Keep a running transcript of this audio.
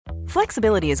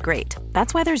Flexibility is great.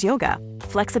 That's why there's yoga.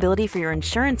 Flexibility for your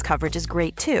insurance coverage is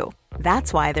great too.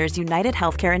 That's why there's United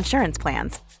Healthcare Insurance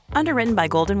Plans. Underwritten by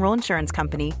Golden Rule Insurance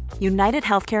Company, United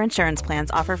Healthcare Insurance Plans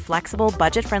offer flexible,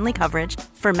 budget-friendly coverage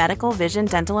for medical, vision,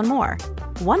 dental, and more.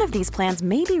 One of these plans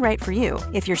may be right for you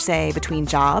if you're, say, between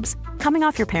jobs, coming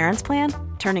off your parents' plan,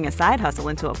 turning a side hustle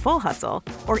into a full hustle,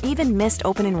 or even missed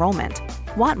open enrollment.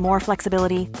 Want more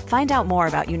flexibility? Find out more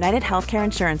about United Healthcare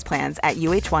Insurance Plans at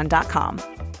uh1.com.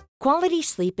 Quality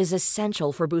sleep is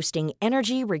essential for boosting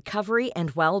energy, recovery,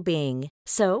 and well-being.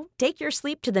 So, take your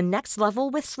sleep to the next level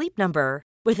with Sleep Number.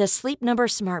 With a Sleep Number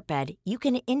smart bed, you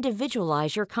can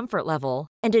individualize your comfort level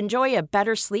and enjoy a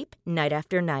better sleep night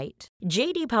after night.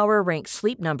 J.D. Power ranks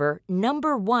Sleep Number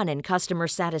number 1 in customer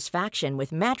satisfaction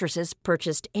with mattresses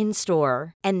purchased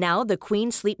in-store. And now the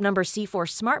Queen Sleep Number C4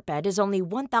 smart bed is only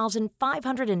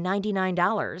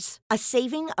 $1,599, a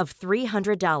saving of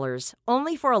 $300,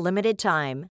 only for a limited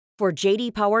time. For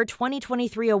J.D. Power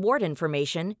 2023 award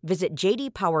information, visit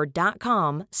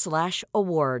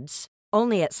jdpower.com/awards.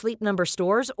 Only at Sleep Number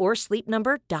stores or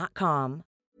sleepnumber.com.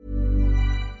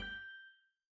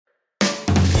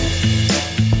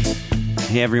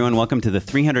 Hey everyone, welcome to the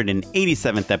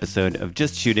 387th episode of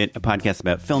Just Shoot It, a podcast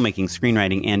about filmmaking,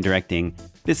 screenwriting, and directing.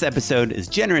 This episode is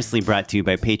generously brought to you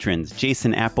by patrons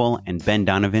Jason Apple and Ben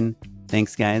Donovan.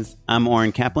 Thanks, guys. I'm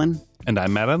Oren Kaplan. And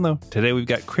I'm Matt Unlow. Today we've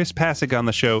got Chris Passig on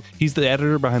the show. He's the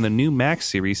editor behind the new Max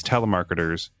series,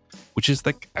 Telemarketers, which is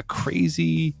like a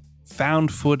crazy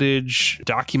found footage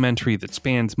documentary that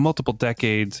spans multiple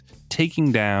decades,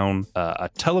 taking down a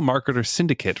telemarketer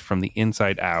syndicate from the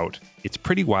inside out. It's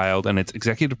pretty wild, and it's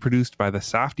executive produced by the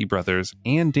Safdie brothers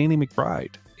and Danny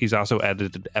McBride. He's also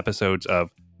edited episodes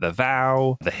of The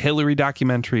Vow, the Hillary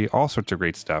documentary, all sorts of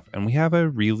great stuff. And we have a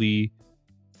really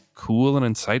cool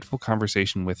and insightful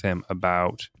conversation with him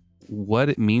about what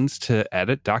it means to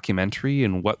edit documentary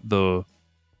and what the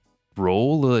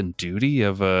role and duty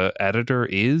of a editor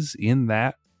is in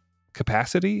that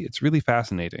capacity. It's really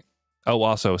fascinating. Oh,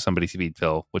 also Somebody's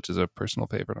Feedville, which is a personal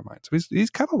favorite of mine. So he's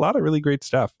got a lot of really great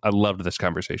stuff. I loved this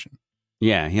conversation.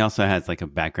 Yeah, he also has like a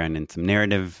background in some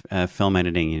narrative film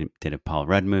editing. He did a Paul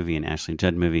Rudd movie and Ashley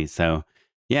Judd movie. So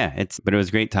yeah, but it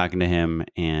was great talking to him,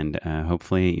 and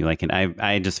hopefully you like it.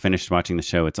 I just finished watching the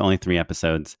show. It's only 3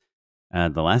 episodes.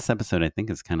 The last episode I think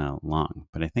is kind of long,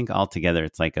 but I think altogether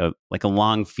it's like a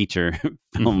long feature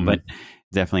film, but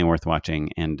definitely worth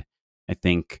watching. And I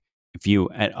think if you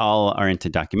at all are into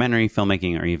documentary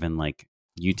filmmaking or even like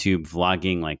YouTube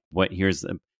vlogging, like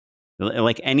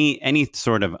like any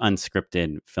sort of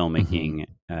unscripted filmmaking,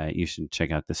 you should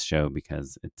check out this show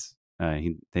because it's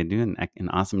they do an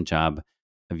awesome job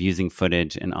of using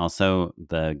footage, and also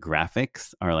the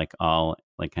graphics are like all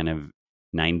like kind of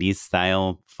 90s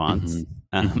style fonts.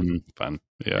 Fun.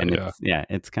 Yeah.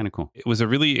 It's kind of cool. It was a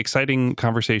really exciting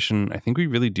conversation. I think we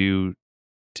really do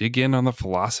dig in on the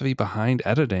philosophy behind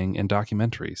editing and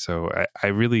documentary. So I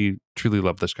really, truly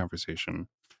love this conversation.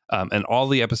 And all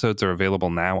the episodes are available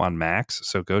now on Max.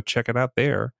 So go check it out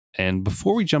there. And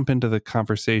before we jump into the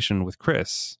conversation with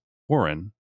Chris,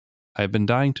 Warren, I've been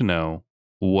dying to know,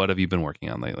 what have you been working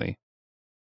on lately?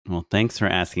 Well, thanks for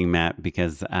asking, Matt,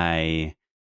 because I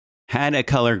had a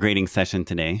color grading session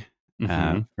today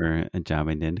for a job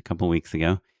I did a couple weeks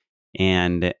ago.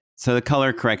 And so the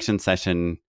color correction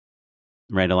session,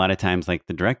 right, a lot of times like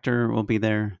the director will be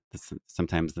there.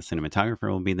 Sometimes the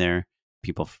cinematographer will be there.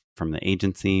 People from the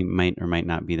agency might or might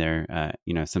not be there.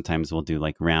 Sometimes we'll do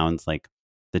like rounds, like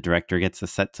the director gets to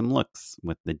set some looks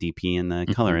with the DP and the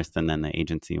colorist, and then the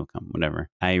agency will come, whatever.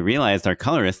 I realized our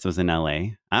colorist was in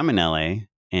LA. I'm in LA,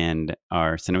 and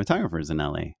our cinematographer is in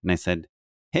LA. And I said,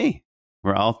 hey,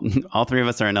 we're all 3 of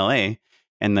us are in LA.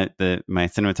 And my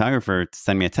cinematographer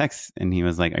sent me a text, and he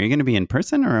was like, are you going to be in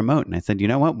person or remote? And I said, you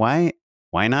know what? Why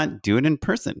not do it in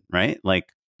person? Right?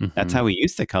 Like that's how we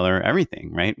used to color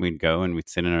everything, right? We'd go and we'd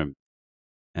sit in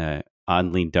a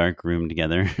oddly dark room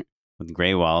together with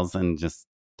gray walls and just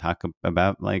talk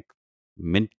about like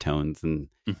midtones and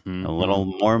a little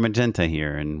more magenta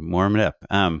here and warm it up.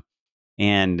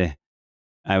 And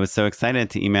I was so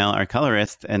excited to email our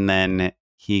colorist, and then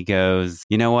he goes,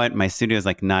 you know what? My studio is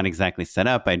like not exactly set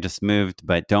up. I just moved,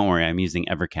 but don't worry. I'm using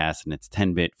Evercast, and it's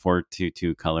 10-bit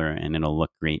 422 color, and it'll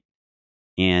look great.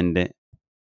 And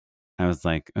I was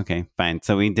like, okay, fine.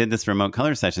 So we did this remote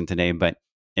color session today, but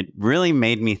it really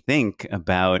made me think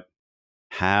about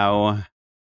how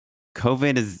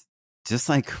COVID is just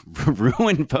like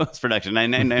ruined post-production. I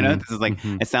know this is like,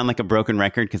 I sound like a broken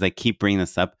record because I keep bringing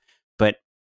this up, but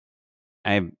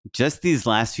these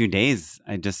last few days,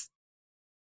 I just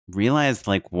realized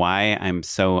like why I'm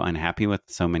so unhappy with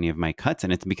so many of my cuts.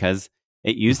 And it's because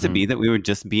It used to be that we would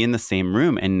just be in the same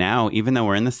room. And now, even though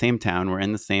we're in the same town, we're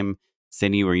in the same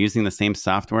city, we're using the same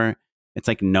software, it's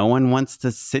like no one wants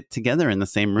to sit together in the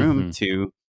same room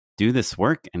to do this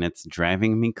work. And it's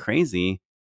driving me crazy,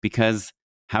 because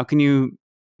how can you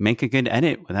make a good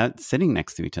edit without sitting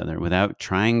next to each other, without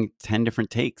trying 10 different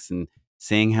takes and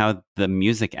seeing how the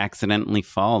music accidentally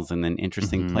falls in an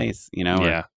interesting place,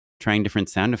 or trying different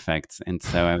sound effects. And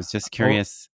so I was just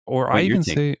curious. Or I even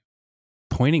say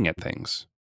pointing at things.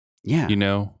 Yeah.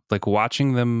 Like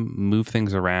watching them move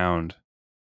things around.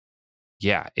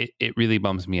 Yeah, it really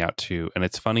bums me out too. And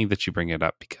it's funny that you bring it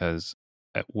up, because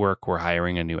at work we're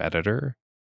hiring a new editor,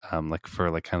 like for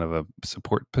like kind of a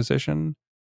support position.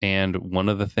 And one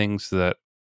of the things that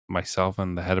myself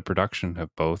and the head of production have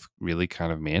both really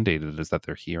kind of mandated is that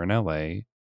they're here in LA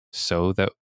so that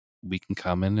we can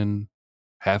come in and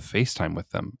have FaceTime with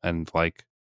them and like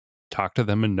talk to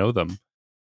them and know them.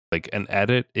 Like an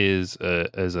edit is a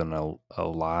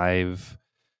live,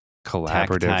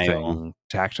 collaborative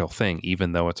tactile thing,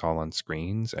 even though it's all on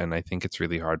screens. And I think it's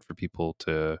really hard for people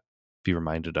to be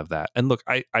reminded of that. And look,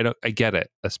 I get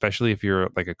it, especially if you're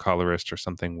like a colorist or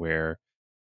something where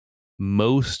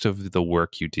most of the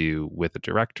work you do with a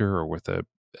director or with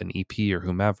an EP or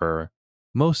whomever,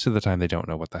 most of the time they don't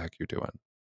know what the heck you're doing.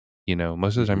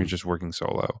 Most of the time you're just working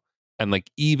solo. And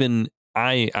like even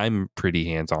I'm pretty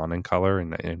hands-on in color,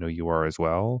 and I know you are as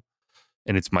well.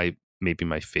 And it's maybe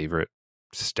my favorite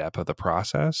step of the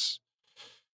process.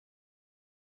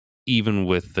 Even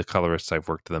with the colorists I've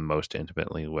worked the most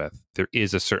intimately with, there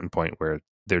is a certain point where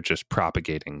they're just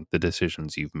propagating the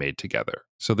decisions you've made together.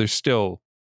 So there's still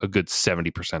a good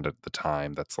 70% of the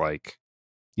time that's like,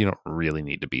 you don't really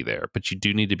need to be there, but you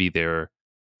do need to be there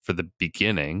for the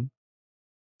beginning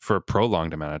for a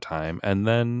prolonged amount of time, and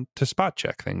then to spot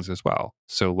check things as well.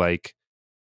 So like,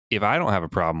 if I don't have a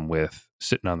problem with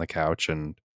sitting on the couch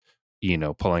and,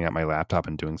 pulling out my laptop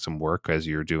and doing some work as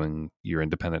you're doing your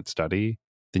independent study,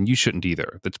 then you shouldn't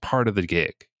either. That's part of the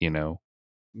gig,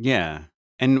 Yeah.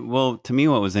 And well, to me,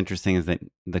 what was interesting is that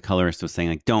the colorist was saying,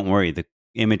 like, don't worry, the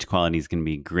image quality is going to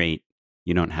be great.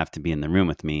 You don't have to be in the room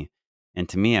with me. And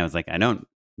to me, I was like, I don't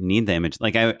need the image.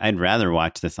 Like, I'd rather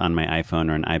watch this on my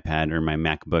iPhone or an iPad or my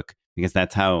MacBook, because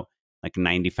that's how like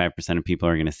 95% of people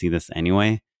are going to see this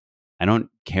anyway. I don't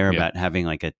care about having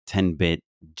like a 10-bit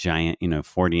giant,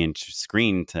 40-inch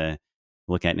screen to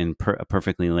look at in a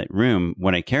perfectly lit room.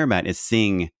 What I care about is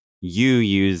seeing you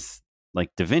use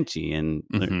like DaVinci and,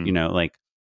 like,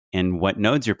 and what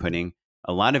nodes you're putting.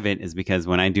 A lot of it is because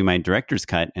when I do my director's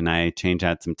cut and I change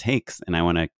out some takes and I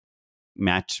want to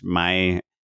match my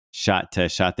shot to a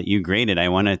shot that you graded, I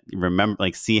want to remember,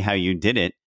 like, see how you did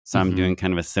it. So I'm doing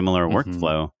kind of a similar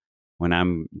workflow when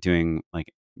I'm doing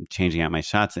like changing out my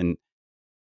shots, and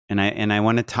I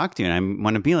want to talk to you, and I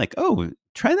want to be like, oh,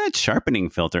 try that sharpening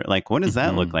filter. Like, what does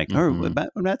that look like? Or what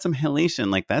about some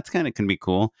halation? Like, that's kind of can be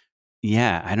cool.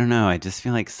 Yeah, I don't know. I just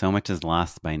feel like so much is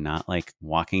lost by not like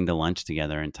walking to lunch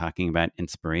together and talking about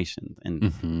inspiration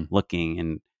and looking,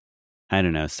 and I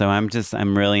don't know. So I'm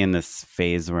really in this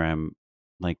phase where I'm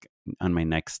like on my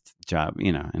next job,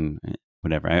 and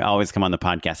whatever. I always come on the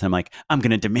podcast and I'm like, I'm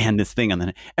going to demand this thing, and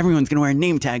then everyone's going to wear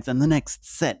name tags on the next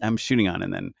set I'm shooting on.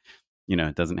 And then,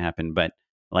 it doesn't happen. But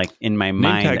like in my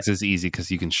mind, name tags is easy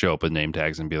because you can show up with name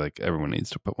tags and be like, everyone needs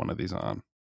to put one of these on.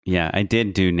 Yeah, I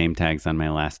did do name tags on my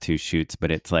last 2 shoots,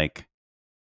 but it's like,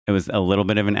 it was a little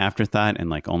bit of an afterthought, and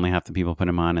like only half the people put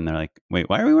them on, and they're like, wait,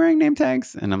 why are we wearing name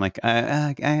tags? And I'm like,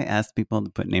 I asked people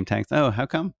to put name tags. Oh, how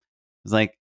come? I was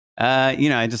like,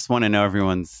 I just want to know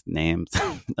everyone's names.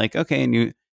 Like, okay,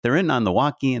 and they're written on the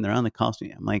walkie and they're on the call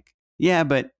sheet. I'm like, yeah,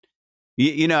 but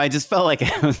I just felt like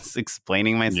I was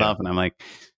explaining myself, and I'm like,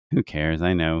 who cares?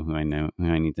 I know who I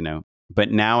need to know.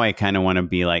 But now I kind of want to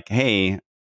be like, hey,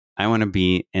 I want to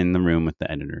be in the room with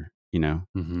the editor,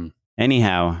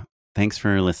 Anyhow, thanks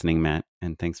for listening, Matt,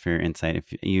 and thanks for your insight.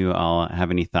 If you all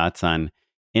have any thoughts on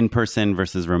in-person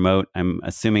versus remote, I'm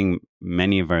assuming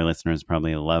many of our listeners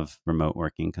probably love remote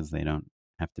working because they don't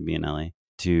have to be in LA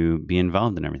to be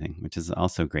involved in everything, which is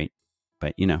also great.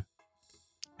 But,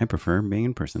 I prefer being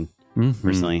in person,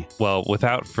 personally. Well,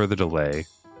 without further delay,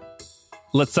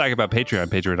 let's talk about Patreon.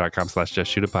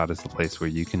 Patreon.com/JustShootAPod is the place where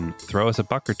you can throw us a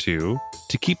buck or two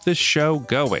to keep this show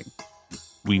going.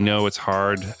 We know it's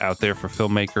hard out there for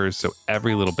filmmakers, so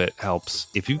every little bit helps.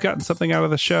 If you've gotten something out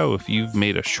of the show, if you've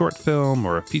made a short film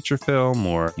or a feature film,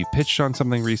 or you pitched on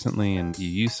something recently and you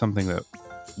used something that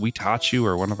we taught you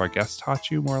or one of our guests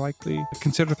taught you, more likely,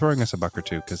 consider throwing us a buck or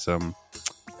two, because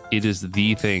it is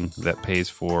the thing that pays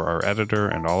for our editor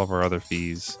and all of our other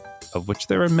fees, of which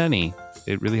there are many.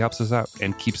 It really helps us out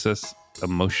and keeps us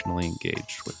emotionally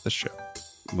engaged with the show.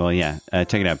 Well, yeah,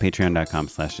 check it out,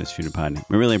 patreon.com/justshootitpod.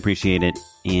 We really appreciate it.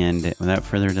 And without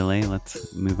further delay,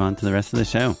 let's move on to the rest of the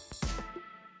show.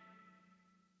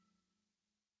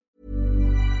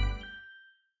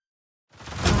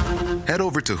 Head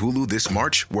over to Hulu this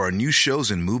March, where our new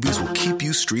shows and movies will keep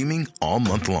you streaming all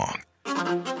month long.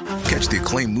 Catch the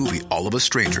acclaimed movie All of Us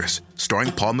Strangers,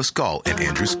 starring Paul Mescal and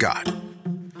Andrew Scott.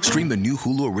 Stream the new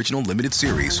Hulu original limited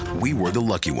series We Were the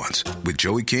Lucky Ones with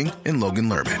Joey King and Logan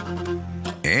Lerman.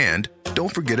 And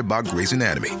don't forget about Grey's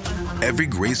Anatomy. Every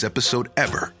Grey's episode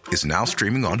ever is now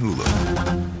streaming on Hulu.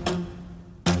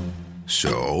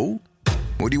 So,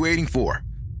 what are you waiting for?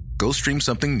 Go stream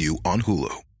something new on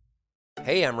Hulu.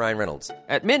 Hey, I'm Ryan Reynolds.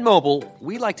 At Mint Mobile,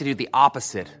 we like to do the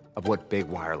opposite of what Big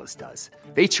Wireless does.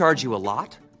 They charge you a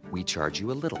lot, we charge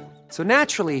you a little. So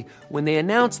naturally, when they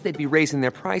announced they'd be raising their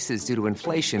prices due to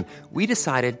inflation, we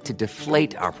decided to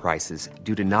deflate our prices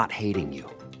due to not hating you.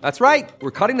 That's right. We're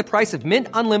cutting the price of Mint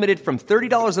Unlimited from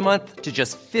 $30 a month to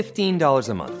just $15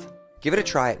 a month. Give it a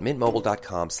try at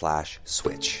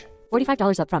mintmobile.com/switch.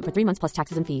 $45 up front for 3 months plus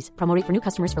taxes and fees. Promo rate for new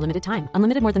customers for limited time.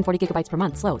 Unlimited more than 40 gigabytes per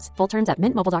month. Slows full terms at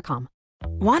mintmobile.com.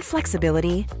 Want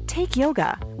flexibility? Take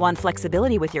yoga. Want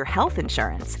flexibility with your health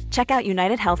insurance? Check out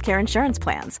United Healthcare Insurance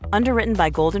Plans. Underwritten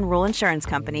by Golden Rule Insurance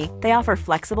Company, they offer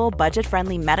flexible,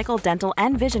 budget-friendly medical, dental,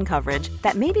 and vision coverage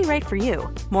that may be right for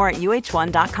you. More at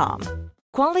uh1.com.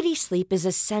 Quality sleep is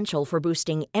essential for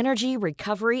boosting energy,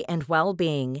 recovery, and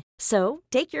well-being. So,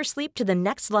 take your sleep to the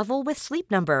next level with Sleep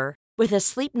Number. With a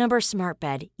Sleep Number smart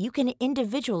bed, you can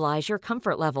individualize your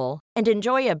comfort level and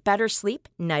enjoy a better sleep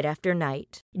night after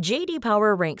night. J.D.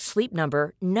 Power ranks Sleep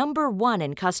Number number 1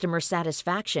 in customer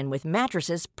satisfaction with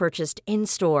mattresses purchased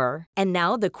in-store. And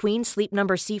now the Queen Sleep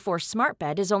Number C4 smart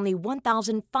bed is only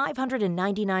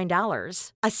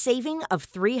 $1,599, a saving of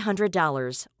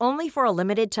 $300, only for a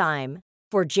limited time.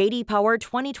 For J.D. Power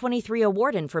 2023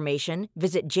 award information,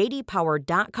 visit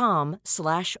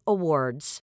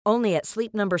jdpower.com/awards. Only at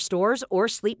Sleep Number stores or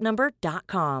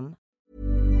sleepnumber.com.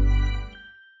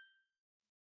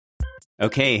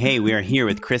 Okay, hey, we are here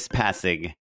with Chris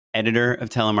Passig, editor of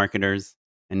Telemarketers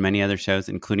and many other shows,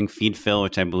 including Feed Phil,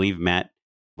 which I believe, Matt,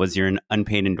 was your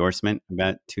unpaid endorsement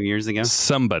about 2 years ago?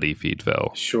 Somebody feed Phil.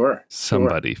 Sure.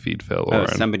 Somebody feed Phil. Oh,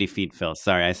 somebody feed Phil.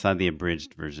 Sorry, I saw the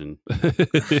abridged version.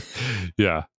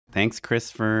 Yeah. Thanks,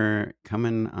 Chris, for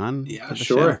coming on. Yeah,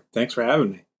 sure. Show. Thanks for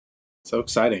having me. So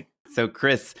exciting. So,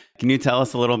 Chris, can you tell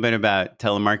us a little bit about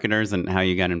Telemarketers and how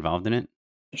you got involved in it?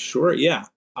 Sure, yeah.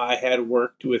 I had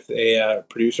worked with a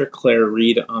producer, Claire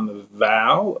Reed, on The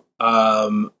Vow,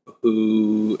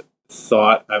 who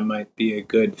thought I might be a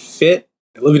good fit.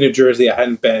 I live in New Jersey. I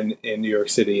hadn't been in New York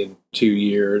City in 2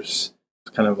 years.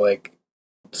 It's kind of like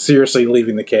seriously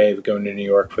leaving the cave, going to New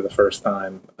York for the firthst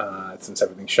time since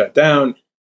everything shut down.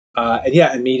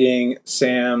 And meeting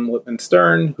Sam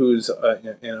Lippman-Stern, who's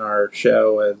in our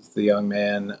show as the young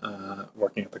man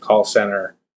working at the call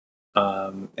center,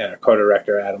 and our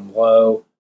co-director, Adam Lowe.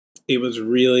 It was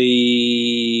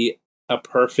really a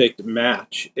perfect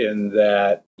match in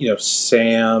that,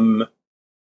 Sam,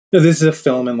 this is a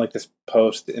film in like this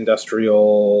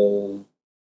post-industrial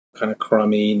kind of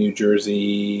crummy New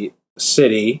Jersey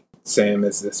city. Sam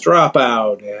is this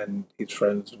dropout, and he's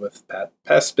friends with Pat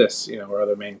Pespis, our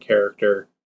other main character,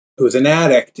 who's an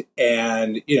addict.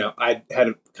 And, I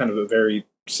had kind of a very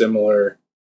similar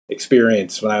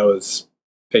experience when I was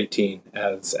 18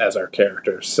 as our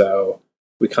characters. So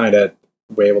we kind of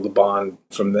were able to bond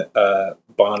on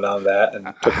that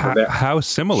and took it from there. How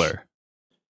similar?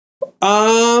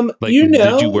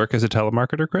 Did you work as a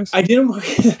telemarketer, Chris? I didn't work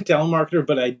as a telemarketer,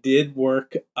 but I did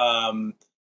work in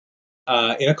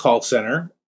a call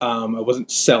center. I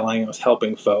wasn't selling; I was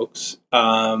helping folks.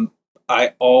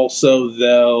 I also,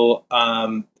 though,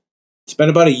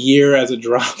 spent about a year as a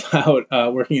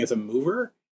dropout working as a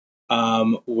mover,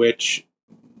 which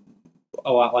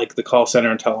a lot like the call center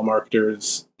and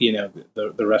telemarketers.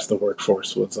 The rest of the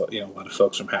workforce was a lot of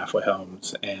folks from halfway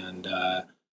homes, and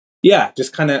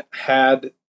just kind of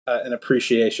had an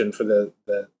appreciation for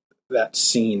that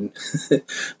scene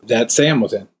that Sam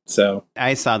was in. So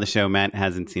I saw the show. Matt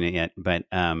hasn't seen it yet, but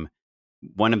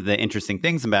one of the interesting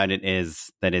things about it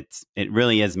is that it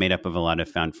really is made up of a lot of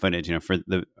found footage. For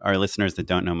our listeners that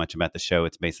don't know much about the show,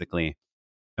 it's basically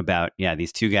about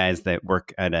these two guys that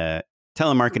work at a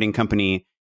telemarketing company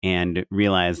and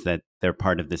realize that they're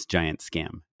part of this giant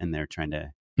scam, and they're trying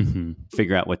to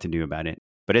figure out what to do about it.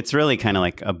 But it's really kind of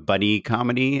like a buddy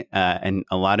comedy, and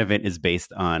a lot of it is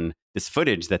based on this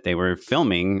footage that they were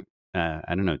filming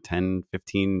 10,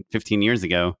 15 years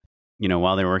ago,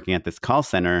 while they were working at this call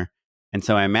center. And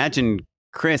so I imagine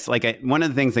Chris, like one of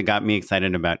the things that got me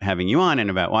excited about having you on and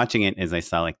about watching it is I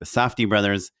saw like the Safdie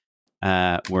brothers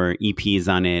were EPs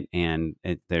on it, and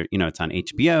it's on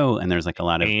HBO, and there's like a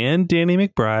lot of and Danny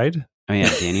McBride. Oh yeah,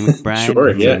 Danny McBride.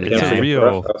 Sure, yeah, it's a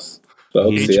real folks,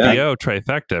 HBO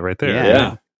trifecta right there.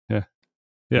 Yeah.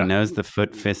 Yeah. He knows the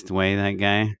foot fist way, that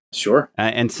guy. Sure.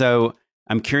 And so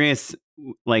I'm curious,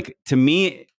 like, to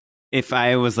me, if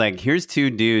I was like, here's two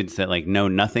dudes that like know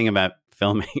nothing about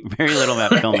filmmaking, very little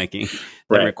about filmmaking,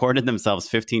 that recorded themselves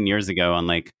 15 years ago on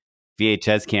like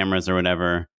VHS cameras or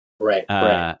whatever. Right.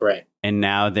 And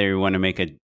now they want to make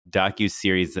a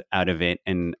docu-series out of it.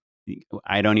 And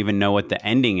I don't even know what the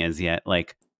ending is yet.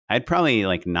 Like, I'd probably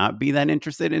like not be that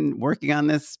interested in working on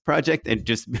this project. It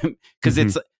just because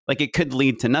it's like it could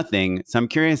lead to nothing. So I'm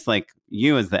curious, like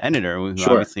you as the editor, who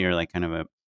obviously are like kind of a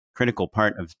critical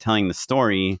part of telling the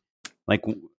story, like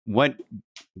what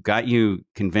got you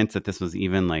convinced that this was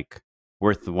even like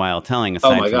worthwhile telling,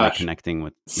 aside from like connecting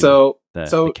with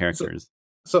the characters?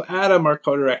 So Adam, our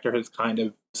co-director, has kind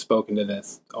of spoken to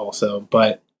this also,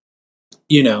 but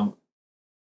you know,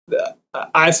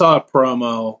 I saw a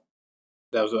promo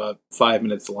that was about 5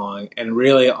 minutes long, and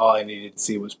really all I needed to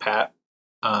see was Pat.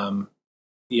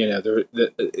 You know,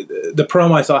 the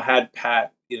promo I saw had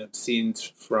Pat, you know, scenes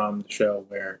from the show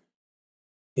where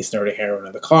he's snorting heroin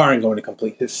in the car and going to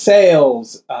complete his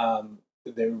sales.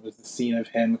 There was the scene of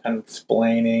him kind of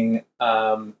explaining,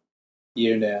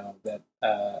 you know, that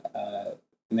the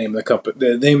name of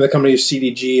the company is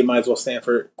CDG, might as well stand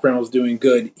for Criminals Doing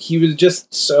Good. He was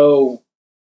just so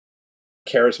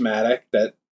charismatic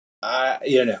that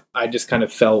I just kind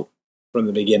of felt from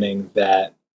the beginning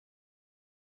that,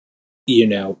 you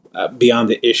know, beyond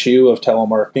the issue of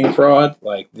telemarketing fraud,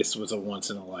 like this was a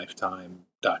once in a lifetime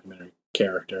documentary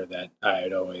character that I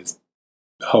had always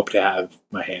hoped to have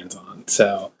my hands on.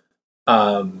 So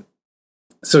I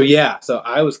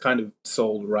was kind of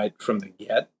sold right from the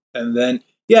get. And then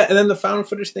the found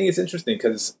footage thing is interesting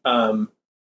because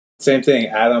same thing.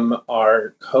 Adam,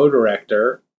 our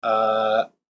co-director,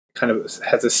 kind of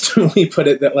has astutely put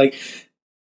it that like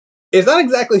it's not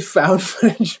exactly found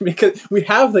footage because we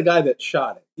have the guy that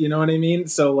shot it. You know what I mean?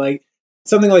 So like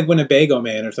something like Winnebago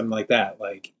Man or something like that,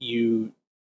 like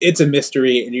it's a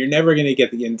mystery and you're never going to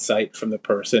get the insight from the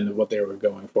person of what they were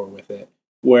going for with it.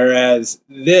 Whereas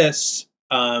this,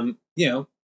 you know,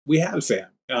 we have Sam.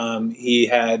 He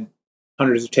had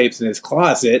hundreds of tapes in his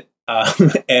closet,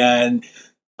 and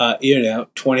you know,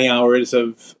 20 hours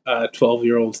of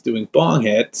 12-year-olds doing bong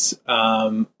hits,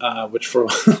 which for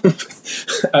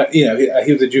you know,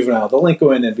 he was a juvenile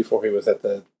delinquent, and before he was at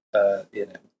the you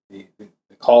know, the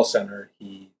call center,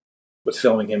 he was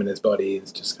filming him and his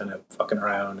buddies just kind of fucking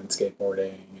around and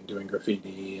skateboarding and doing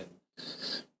graffiti,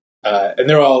 and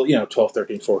they're all, you know, 12,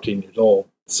 13, 14 years old.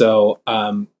 So,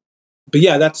 but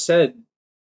yeah, that said,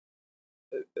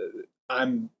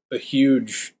 I'm a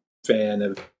huge fan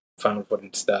of found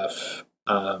footage stuff.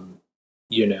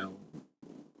 You know,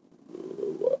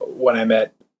 when I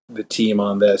met the team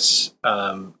on this,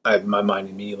 my mind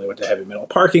immediately went to Heavy Metal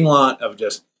Parking Lot of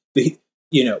just the,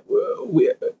 you know,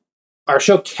 our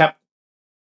show kept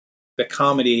the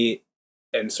comedy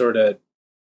and sort of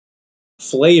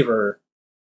flavor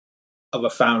of a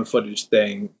found footage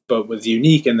thing, but was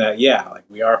unique in that, yeah, like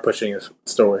we are pushing a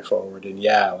story forward, and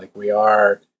yeah, like we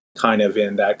are kind of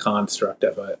in that construct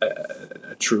of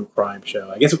a true crime show.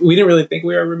 I guess we didn't really think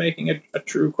we were ever making a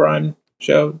true crime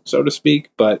show, so to speak,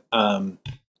 but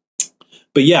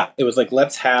yeah, it was like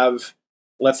let's have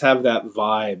that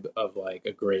vibe of like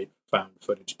a great found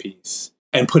footage piece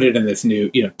and put it in this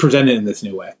new, you know, present it in this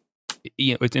new way.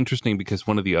 You know, it's interesting because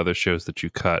one of the other shows that you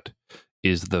cut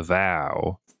is The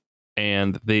Vow,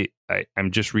 and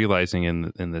I'm just realizing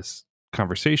in this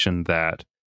conversation that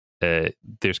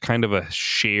there's kind of a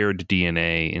shared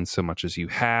DNA in so much as you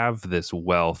have this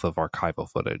wealth of archival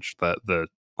footage, the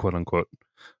quote unquote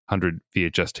 100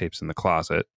 VHS tapes in the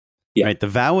closet. Yeah. Right. The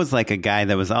Vow was like a guy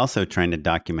that was also trying to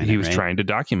document it. He was trying to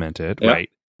document it, yep. right?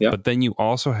 Yep. But then you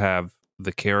also have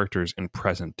the characters in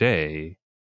present day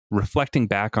reflecting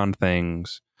back on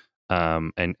things,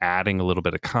 and adding a little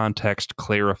bit of context,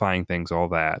 clarifying things, all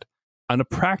that. On a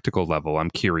practical level, I'm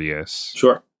curious.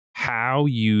 Sure. How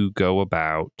you go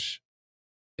about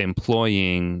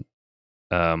employing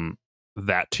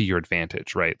that to your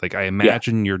advantage, right? Like I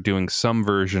imagine you're doing some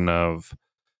version of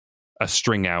a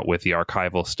string out with the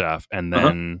archival stuff and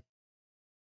then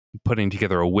putting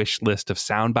together a wish list of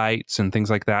sound bites and things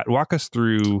like that. Walk us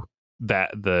through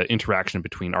the interaction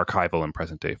between archival and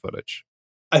present day footage.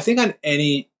 I think on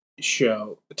any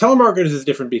show, Telemarketers is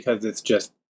different because it's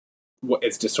just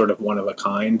sort of one of a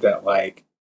kind, that like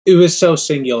it was so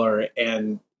singular,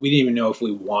 and we didn't even know if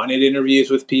we wanted interviews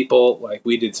with people. Like,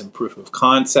 we did some proof of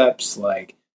concepts,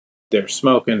 like they're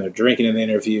smoking, they're drinking in the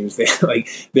interviews, they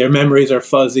like their memories are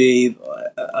fuzzy.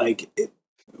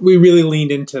 We really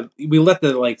leaned into, we let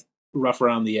the like rough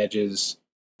around the edges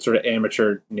sort of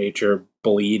amateur nature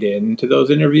bleed into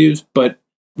those interviews. But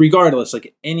regardless,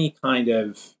 like any kind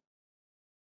of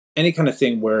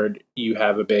thing where you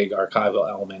have a big archival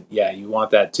element, yeah, you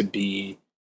want that to be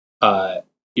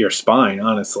your spine,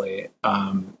 honestly.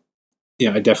 I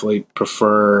definitely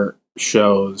prefer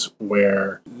shows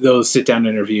where those sit-down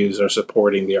interviews are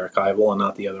supporting the archival and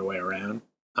not the other way around.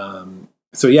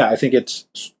 So yeah, I think it's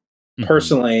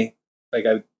personally, like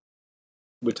I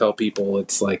would tell people,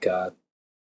 it's like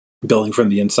building from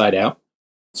the inside out.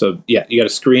 So yeah, you got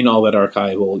to screen all that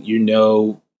archival.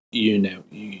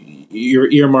 You're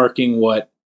earmarking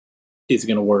what is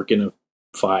going to work in a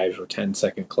 5 or 10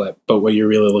 second clip, but what you're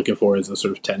really looking for is those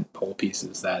sort of tent pole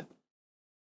pieces that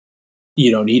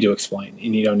you don't need to explain,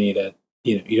 and you don't need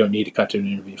to cut to an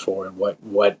interview for, and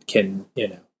what can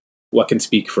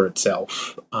speak for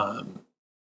itself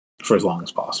for as long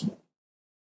as possible.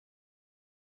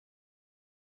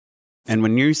 And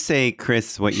when you say,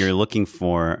 Chris, what you're looking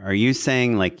for, are you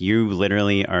saying like you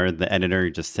literally are the editor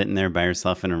just sitting there by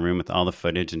yourself in a room with all the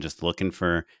footage and just looking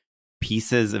for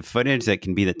pieces of footage that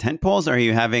can be the tent poles? Or are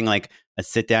you having like a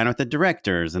sit down with the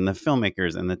directors and the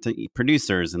filmmakers and the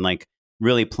producers and like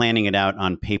really planning it out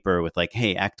on paper with like,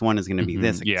 hey, act 1 is going to be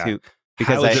this, act 2?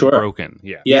 Because it's broken.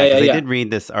 Yeah. I did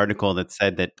read this article that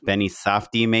said that Benny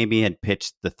Safdie maybe had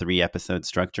pitched the 3-episode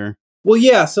structure. Well,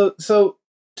 yeah. So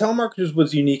Telemarketers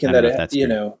was unique in that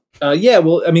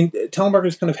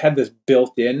Telemarketers kind of had this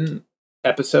built-in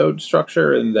episode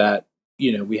structure, in that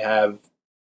we have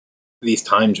these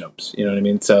time jumps. You know what I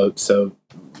mean? So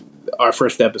our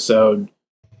first episode,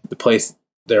 the place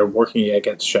they're working at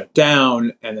gets shut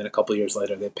down, and then a couple of years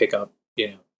later they pick up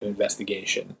an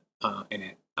investigation in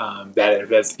it. That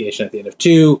investigation at the end of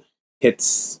 2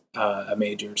 hits a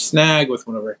major snag with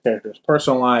one of our characters'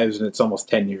 personal lives, and it's almost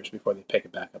 10 years before they pick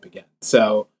it back up again.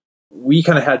 So we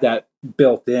kind of had that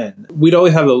built in. We'd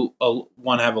always have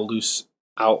want to have a loose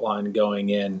outline going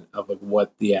in of like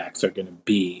what the acts are going to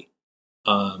be,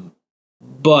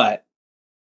 but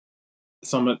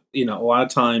a lot of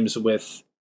times with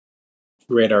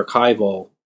great archival,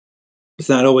 it's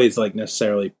not always like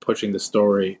necessarily pushing the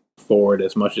story forward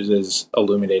as much as it is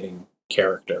illuminating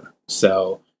character.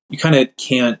 So you kind of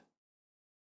can't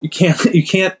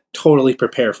totally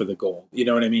prepare for the goal. You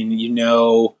know what I mean?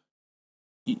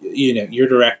 Your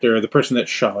director, the person that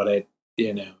shot it,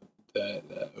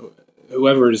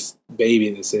 whoever's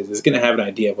baby this is going to have an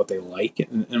idea of what they like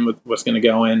and what's going to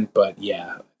go in. But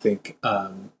yeah, I think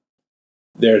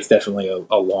there's definitely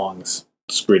a long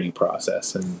screening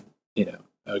process, and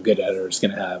a good editor is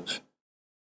going to have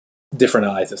different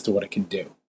eyes as to what it can do.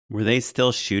 Were they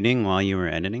still shooting while you were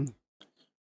editing?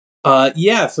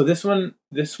 Yeah. So this one,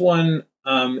 they,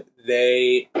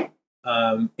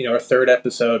 our 3rd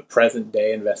episode, present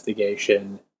day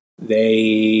investigation,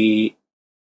 they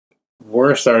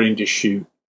were starting to shoot.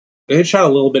 They had shot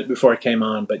a little bit before it came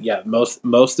on, but yeah,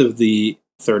 most of the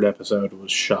 3rd episode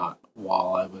was shot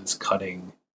while I was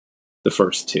cutting the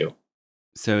first 2.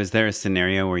 So is there a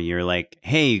scenario where you're like,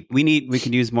 hey, we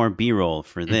could use more B-roll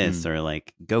for this, or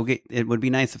like, it would be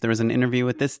nice if there was an interview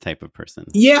with this type of person?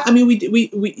 Yeah, I mean,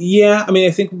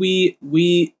 I think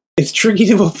it's tricky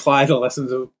to apply the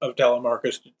lessons of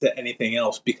telemarketers to anything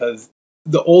else, because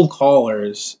the old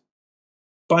callers,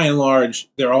 by and large,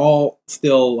 they're all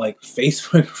still like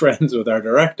Facebook friends with our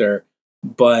director,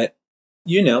 but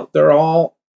they're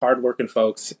all hardworking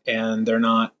folks, and they're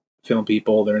not film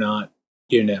people. They're not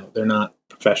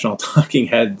professional talking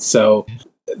heads. So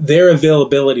their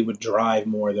availability would drive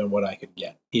more than what I could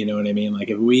get. You know what I mean? Like,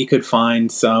 if we could find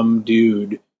some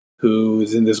dude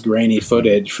who's in this grainy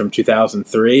footage from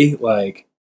 2003, like,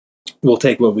 we'll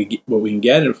take what we can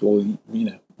get, and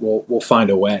we'll find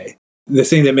a way. The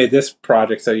thing that made this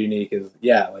project so unique is,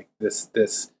 like this,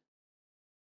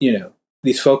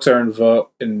 these folks are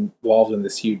involved in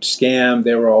this huge scam.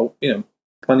 They were all,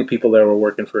 plenty of people there were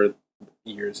working for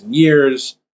years and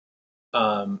years.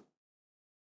 And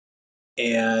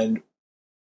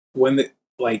when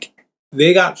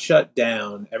they got shut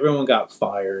down, everyone got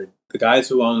fired. The guys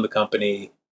who own the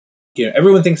company,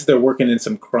 everyone thinks they're working in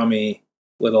some crummy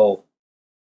little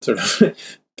sort of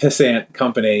pissant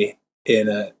company in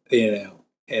an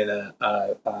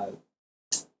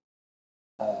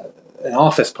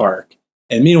office park.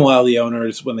 And meanwhile, the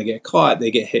owners, when they get caught, they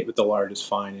get hit with the largest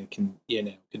fine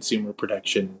in consumer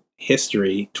protection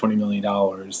history, $20 million.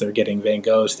 They're getting Van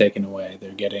Goghs taken away.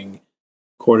 They're getting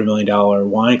 $250,000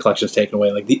 wine collections taken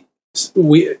away. Like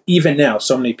we even now,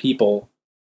 so many people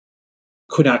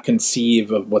could not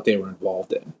conceive of what they were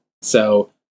involved in.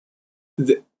 So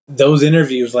those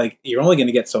interviews, like, you're only going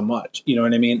to get so much. You know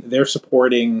what I mean? They're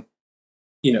supporting,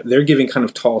 they're giving kind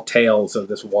of tall tales of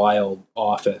this wild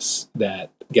office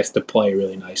that gets to play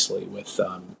really nicely with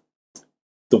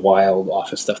the wild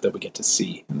office stuff that we get to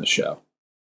see in the show.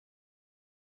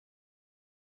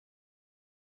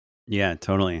 Yeah,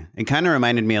 totally. It kind of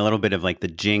reminded me a little bit of like the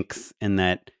Jinx, in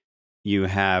that you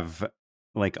have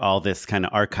like all this kind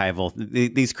of archival,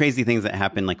 these crazy things that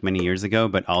happened like many years ago,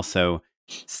 but also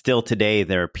still today,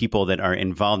 there are people that are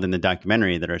involved in the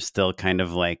documentary that are still kind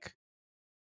of like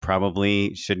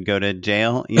probably should go to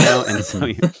jail, and so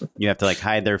you have to like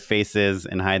hide their faces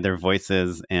and hide their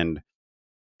voices, and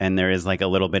there is like a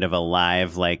little bit of a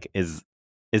live, like, is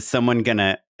someone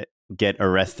gonna get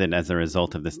arrested as a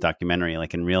result of this documentary,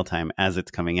 like in real time as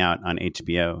it's coming out on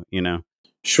HBO,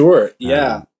 Sure.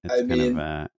 Yeah. It's kind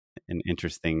of an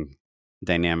interesting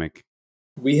dynamic.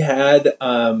 We had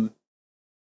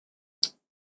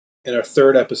in our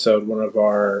third episode, one of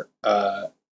our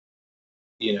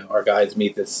our guys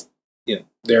meet this,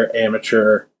 they're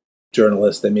amateur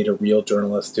journalists. They meet a real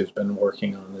journalist who's been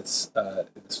working on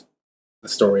the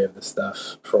story of this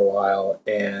stuff for a while,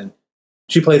 and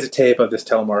she plays a tape of this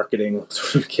telemarketing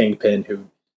sort of kingpin who,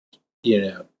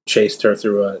 chased her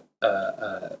through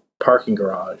a parking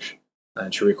garage,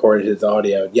 and she recorded his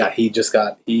audio. Yeah, he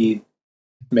got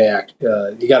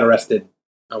arrested,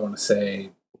 I want to say,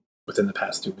 within the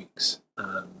past 2 weeks.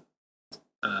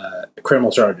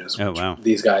 Criminal charges. Oh, wow.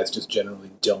 These guys just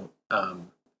generally don't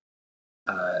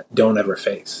ever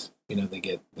face. They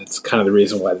get. That's kind of the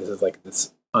reason why this is like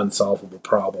this unsolvable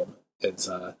problem. It's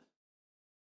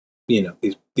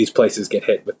these places get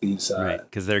hit with these right,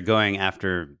 because they're going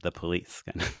after the police.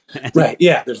 Right.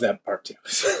 Yeah. There's that part too.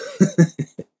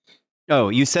 Oh,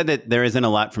 you said that there isn't a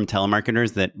lot from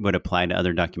Telemarketers that would apply to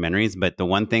other documentaries, but the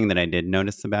one thing that I did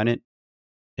notice about it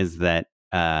is that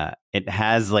it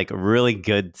has like really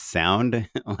good sound,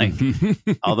 like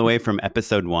all the way from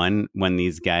episode 1, when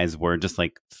these guys were just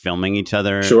like filming each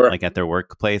other, sure, like at their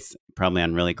workplace, probably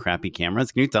on really crappy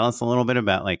cameras. Can you tell us a little bit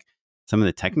about like some of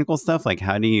the technical stuff? Like,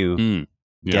 how do you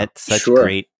get such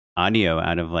great audio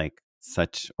out of like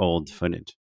such old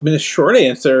footage? I mean, the short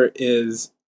answer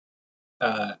is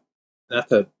not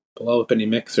to blow up any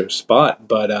mixer spot,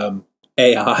 but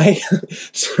AI.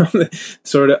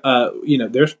 sort of,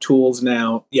 there's tools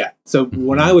now. Yeah. So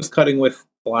when I was cutting with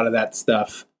a lot of that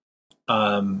stuff,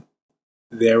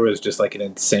 there was just like an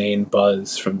insane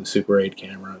buzz from the Super 8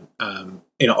 camera,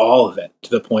 in all of it, to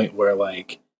the point where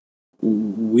like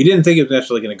we didn't think it was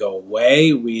necessarily going to go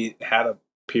away. We had a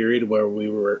period where we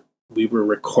were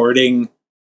recording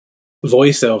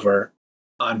voiceover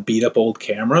on beat up old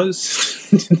cameras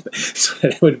so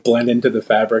that it would blend into the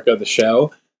fabric of the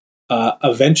show.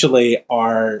 Eventually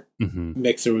our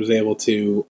mixer was able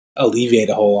to alleviate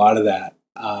a whole lot of that,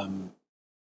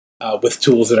 with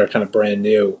tools that are kind of brand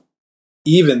new.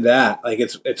 Even that, like,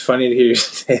 it's funny to hear you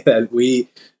say that we,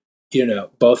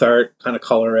 both our kind of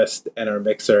colorist and our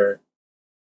mixer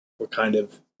were kind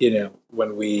of,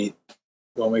 when we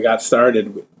got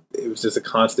started, it was just a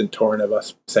constant torrent of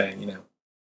us saying,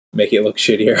 make it look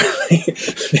shittier,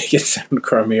 make it sound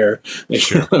crummier,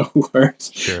 make it look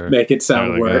worse, make it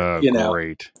sound worse,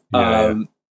 Great. Yeah.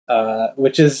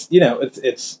 Which is,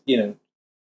 it's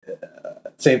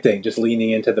same thing, just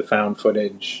leaning into the found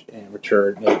footage and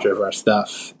mature nature of our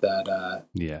stuff that,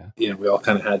 we all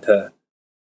kind of had to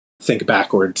think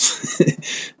backwards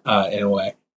in a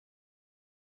way.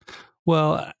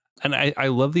 Well, and I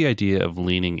love the idea of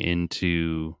leaning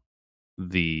into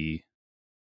the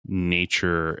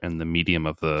nature and the medium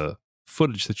of the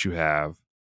footage that you have,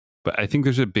 but I think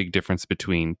there's a big difference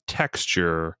between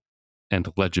texture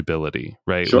and legibility,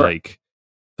 right? Sure. Like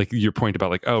your point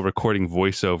about like, recording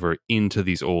voiceover into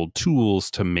these old tools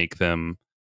to make them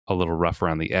a little rough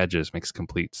around the edges makes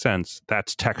complete sense.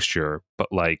 That's texture,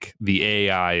 but like the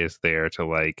AI is there to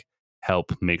like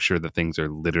help make sure that things are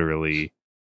literally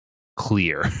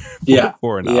clear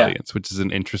for an audience, which is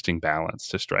an interesting balance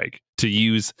to strike, to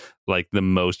use like the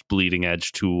most bleeding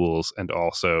edge tools and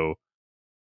also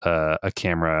a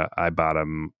camera I bought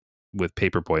him with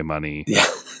Paperboy money,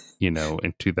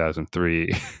 in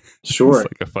 2003. Sure. It's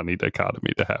like a funny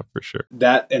dichotomy to have, for sure.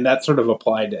 That sort of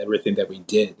applied to everything that we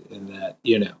did, in that,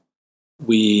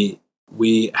 we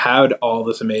had all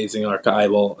this amazing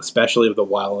archival, especially of the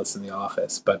wildness in the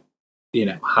office, but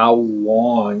how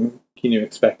long can you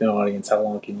expect an audience? How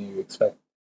long can you expect,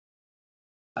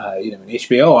 an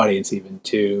HBO audience even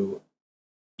to,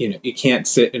 you can't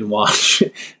sit and watch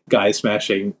guys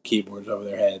smashing keyboards over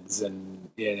their heads and,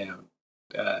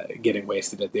 getting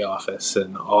wasted at the office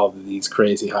and all of these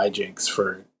crazy hijinks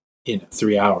for,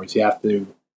 3 hours. You have to,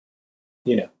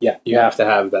 you have to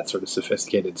have that sort of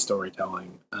sophisticated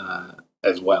storytelling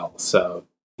as well. So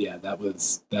yeah, that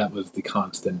was the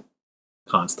constant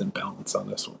balance on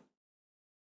this one.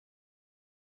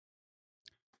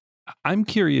 I'm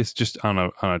curious, just on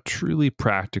a truly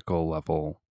practical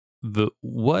level,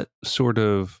 what sort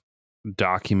of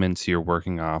documents you're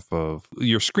working off of.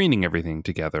 You're screening everything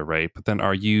together, right? But then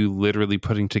are you literally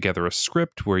putting together a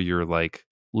script where you're like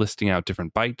listing out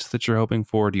different bites that you're hoping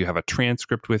for? Do you have a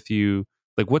transcript with you?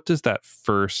 Like, what does that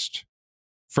first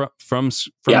from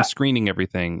screening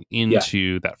everything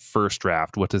into that first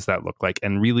draft, what does that look like?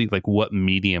 And really, like, what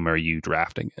medium are you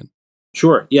drafting in?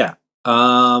 Sure. Yeah.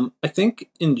 I think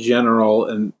in general,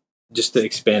 and just to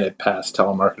expand it past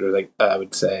telemarketers, like I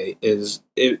would say is,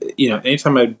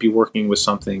 anytime I'd be working with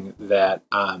something that,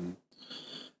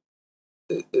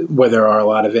 where there are a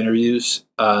lot of interviews,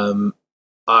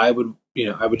 I would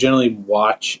generally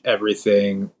watch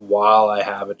everything while I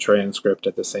have a transcript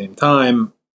at the same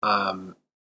time.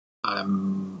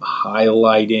 I'm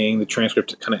highlighting the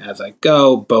transcript kind of as I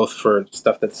go, both for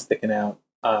stuff that's sticking out,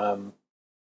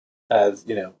 as,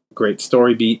 great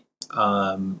story beat,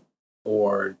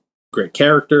 or great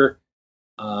character.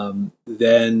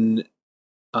 Then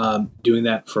doing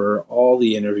that for all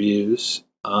the interviews.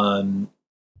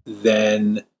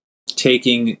 Then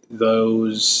taking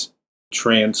those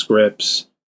transcripts,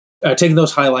 taking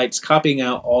those highlights, copying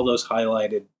out all those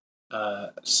highlighted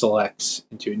selects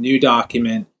into a new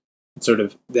document, and sort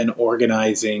of then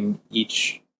organizing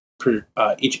each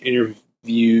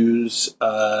interview's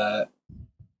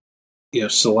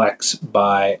selects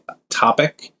by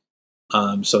topic,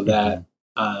 so that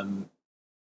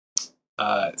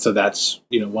so that's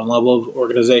one level of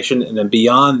organization, and then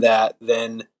beyond that,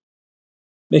 then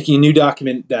making a new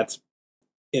document that's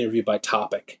interview by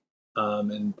topic,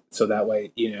 and so that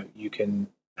way you can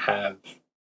have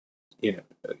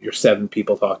your 7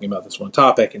 people talking about this one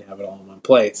topic and have it all in one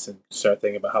place and start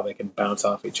thinking about how they can bounce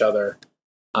off each other.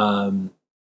 What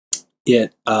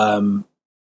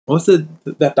was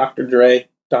that Dr. Dre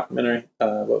documentary?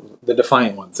 What was it? The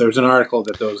Defiant Ones. There was an article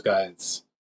that those guys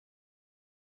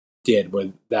did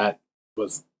where that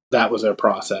was their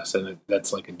process, and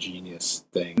that's like a genius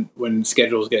thing. When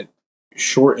schedules get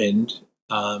shortened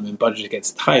and budget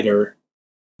gets tighter,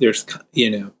 there's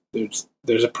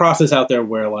a process out there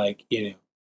where, like,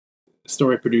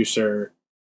 story producer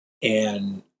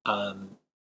and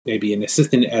maybe an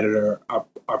assistant editor are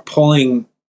pulling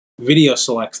video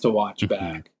selects to watch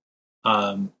back,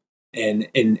 and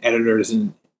editors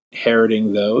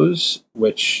inheriting those,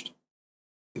 which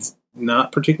is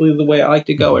not particularly the way I like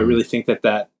to go. I really think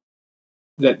that's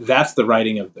the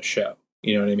writing of the show.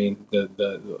 You know what I mean?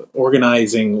 The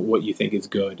organizing what you think is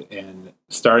good and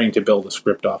starting to build a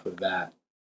script off of that.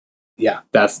 Yeah,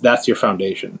 that's your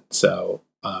foundation. So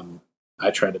I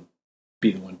try to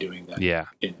be the one doing that. Yeah,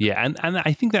 and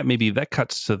I think that maybe that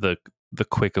cuts to the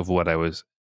quick of what I was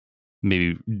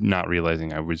maybe not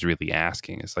realizing I was really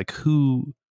asking. Is like,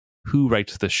 who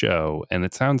writes the show? And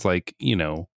it sounds like,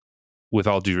 with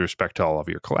all due respect to all of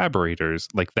your collaborators,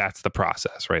 like, that's the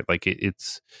process, right? Like,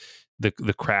 it's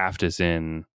the craft is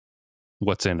in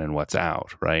what's in and what's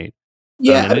out, right?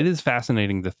 Yeah. And it is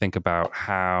fascinating to think about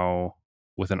how,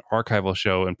 with an archival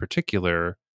show in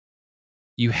particular,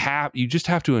 you just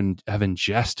have to have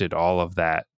ingested all of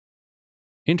that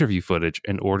interview footage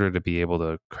in order to be able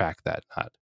to crack that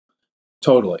nut.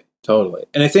 Totally.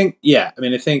 And I think, I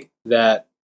think that,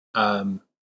 I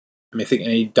think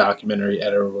any documentary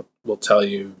editor will tell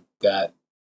you that,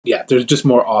 there's just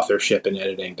more authorship in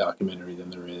editing documentary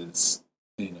than there is,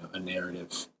 a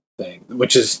narrative thing,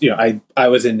 which is, I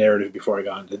was in narrative before I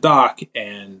got into doc,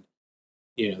 and,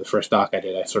 the first doc I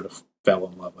did, I sort of fell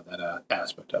in love with that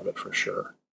aspect of it for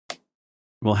sure.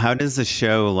 Well, how does a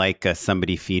show like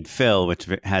Somebody Feed Phil, which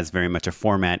has very much a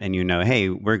format, and hey,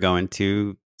 we're going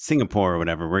to Singapore or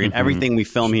whatever, everything we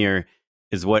film here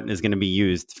is what is going to be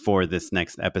used for this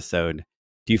next episode.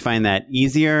 Do you find that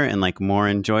easier and like more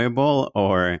enjoyable,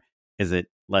 or is it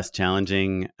less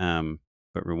challenging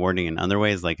but rewarding in other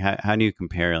ways? Like, how do you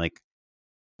compare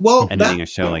editing a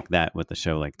show like that with a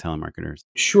show like Telemarketers?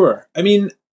 Sure. I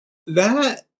mean,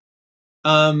 that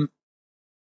a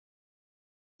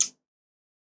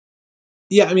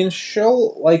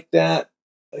show like that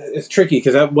is tricky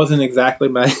because that wasn't exactly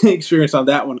my experience on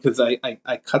that one, because I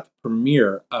cut the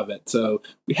premiere of it. So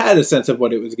we had a sense of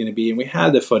what it was going to be and we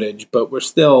had the footage, but we're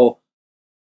still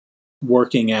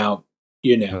working out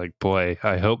you know, Like, boy,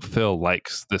 I hope Phil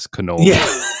likes this cannoli. yeah,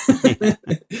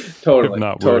 totally. If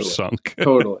not, totally, we're sunk.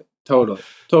 totally.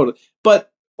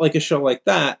 But like a show like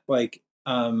that, like,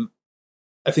 I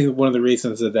think one of the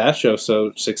reasons that that show's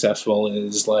so successful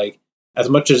is like, as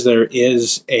much as there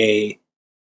is as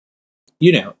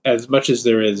much as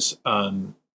there is,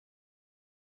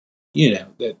 yeah,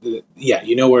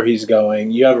 you know where he's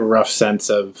going. You have a rough sense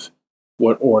of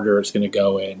what order it's going to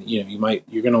go in. You know,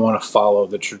 you're going to want to follow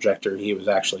the trajectory he was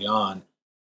actually on.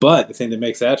 But the thing that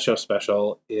makes that show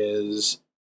special is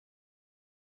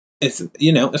it's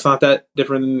not that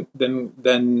different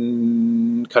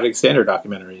than cutting standard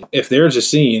documentary. If there's a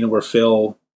scene where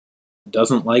Phil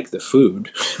doesn't like the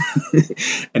food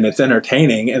and it's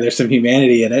entertaining and there's some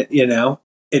humanity in it,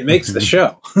 it makes the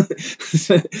show.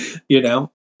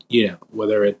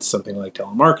 Whether it's something like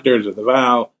Telemarketers or The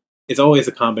Vow, it's always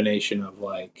a combination of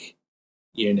like,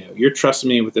 you're trusting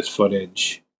me with this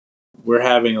footage. We're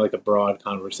having like a broad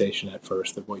conversation at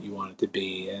first of what you want it to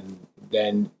be, and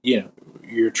then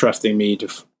you're trusting me to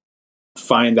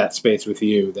find that space with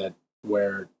you that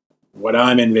where what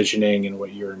I'm envisioning and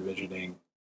what you're envisioning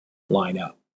line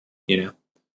up.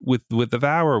 With The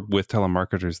Vow or with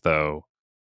Telemarketers, though,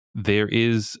 there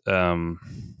is there's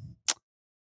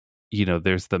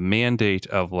the mandate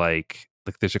of like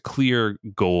there's a clear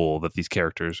goal that these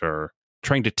characters are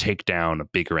trying to take down a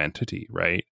bigger entity,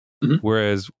 right? Mm-hmm.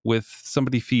 Whereas with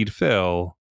Somebody Feed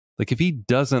Phil, like if he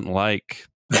doesn't like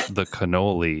the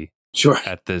cannoli sure.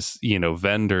 at this,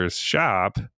 vendor's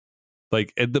shop,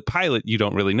 like at the pilot, you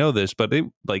don't really know this, but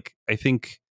I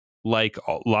think like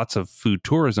lots of food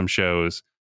tourism shows,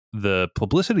 the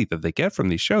publicity that they get from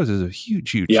these shows is a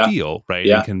huge deal, right?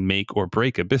 Yeah. And can make or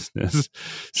break a business.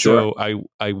 Sure. So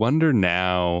I wonder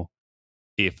now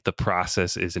if the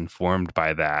process is informed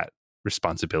by that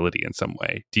responsibility in some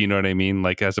way. Do you know what I mean?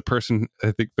 Like as a person, I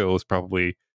think Phil is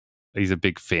he's a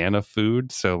big fan of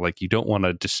food. So like you don't want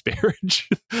to disparage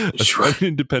an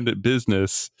independent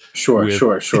business. Sure. With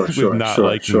not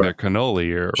liking their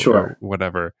cannoli or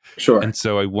whatever. Sure. And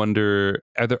so I wonder,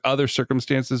 are there other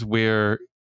circumstances where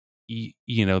you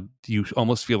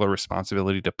almost feel a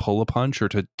responsibility to pull a punch or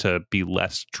to be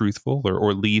less truthful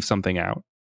or leave something out?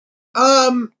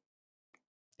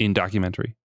 In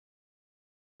documentary.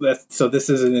 So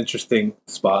this is an interesting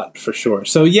spot for sure.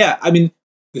 So yeah, I mean,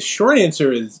 the short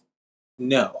answer is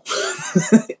no.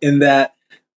 In that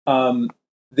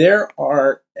there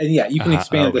are, and yeah, you can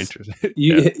expand this.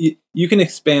 You can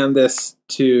expand this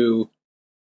to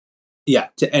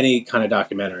any kind of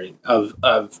documentary of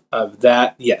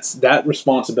that. Yes, that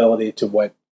responsibility to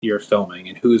what you're filming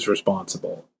and who's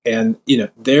responsible. And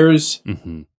there's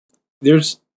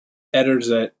editors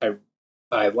that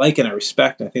I like and I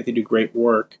respect, and I think they do great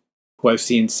work, who I've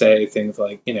seen say things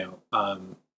like, I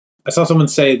saw someone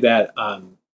say that,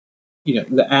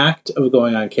 the act of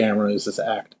going on camera is this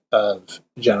act of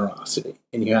generosity,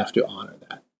 and you have to honor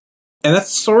that. And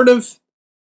that's sort of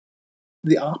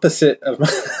the opposite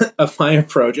of my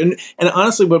approach. And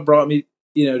honestly, what brought me,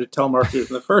 to Telemarketers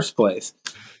in the first place.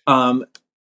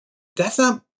 That's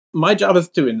not, my job is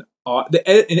to an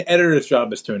editor's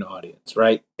job is to an audience,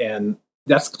 right? And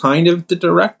that's kind of the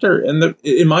director, and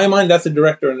in my mind, that's the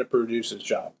director and the producer's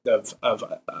job. An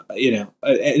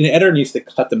editor needs to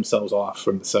cut themselves off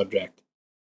from the subject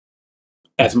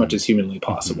as much as humanly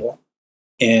possible.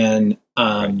 And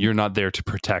you're not there to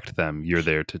protect them; you're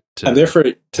there to I'm there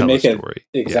to make a story.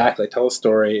 Tell a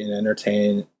story and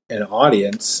entertain an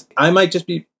audience. I might just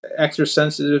be extra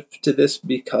sensitive to this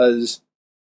because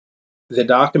the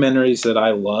documentaries that I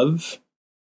love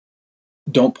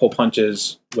don't pull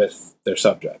punches with their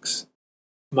subjects.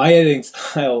 My editing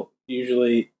style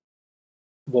usually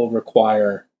will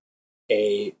require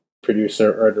a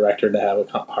producer or a director to have a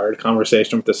hard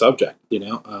conversation with the subject,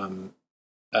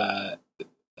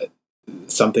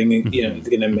 something, is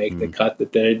going to make the cut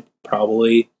that they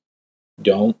probably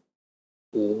don't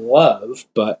love,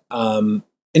 but, and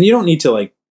you don't need to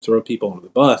like throw people under the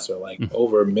bus or like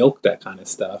over milk that kind of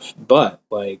stuff. But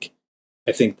like,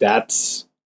 I think that's,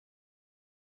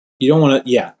 you don't want to,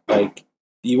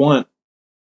 you want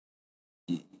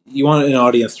an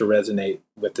audience to resonate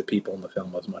with the people in the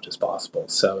film as much as possible.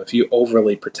 So if you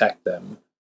overly protect them,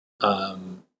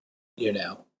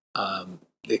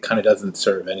 it kind of doesn't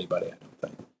serve anybody, I don't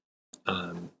think.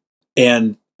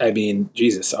 And I mean,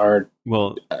 Jesus,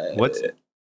 what's...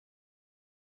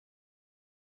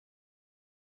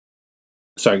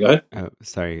 Sorry, go ahead. Oh,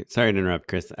 sorry to interrupt,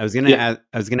 Chris. I was gonna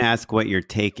ask what your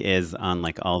take is on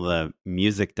like all the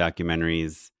music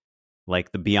documentaries,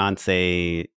 like the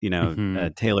Beyonce,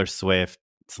 Taylor Swift,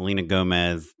 Selena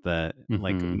Gomez, the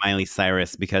like Miley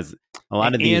Cyrus, because a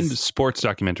lot of and these sports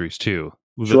documentaries too.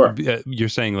 Sure. You're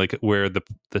saying like where the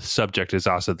subject is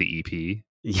also the EP.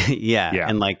 yeah,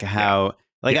 and like how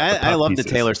like Yeah, the I puck love the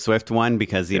pieces. Taylor Swift one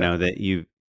because you Yeah. know that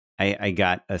I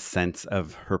got a sense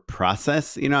of her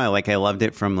process. You know, I loved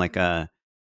it from like a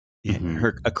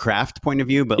craft point of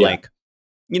view, but Yeah. like,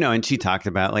 you know, and she talked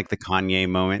about like the Kanye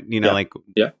moment, you know, Yeah. like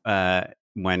Yeah.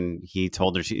 when he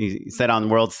told her he said on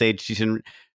world stage she shouldn't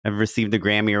have received a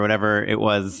Grammy or whatever it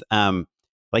was.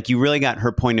 Like you really got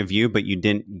her point of view, but you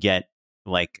didn't get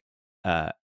like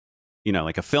you know,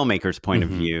 like a filmmaker's point of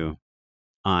view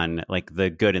on like the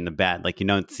good and the bad. Like you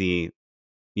don't see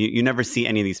you never see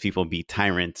any of these people be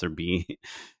tyrants or be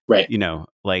Right. you know,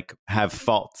 like have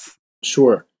faults.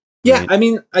 Sure. Yeah. Right? I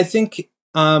mean, I think,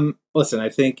 listen, I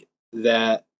think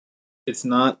that it's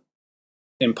not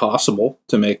impossible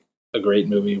to make a great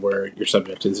movie where your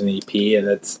subject is an EP and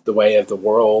it's the way of the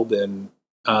world. And,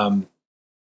 I'm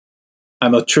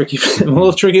a little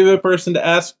tricky of a person to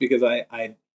ask because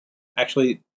I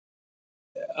actually,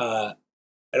 I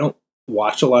don't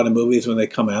watch a lot of movies when they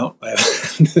come out. I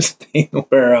have this thing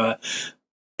where, A,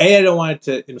 I don't want it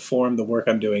to inform the work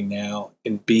I'm doing now,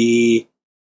 and B,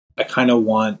 I kind of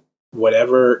want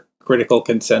whatever critical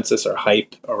consensus or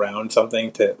hype around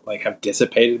something to like have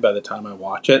dissipated by the time I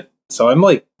watch it. So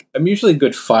I'm usually a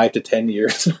good 5 to 10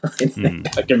 years behind the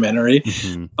documentary.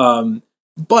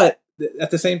 But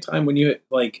at the same time, when you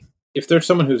like, if there's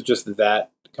someone who's just that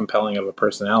compelling of a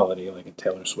personality, like a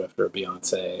Taylor Swift or a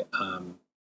Beyonce,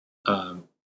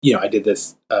 you know, I did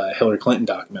this Hillary Clinton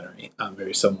documentary,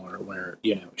 very similar, where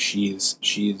you know she's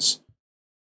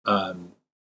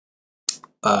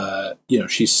you know,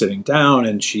 she's sitting down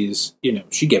and she's, you know,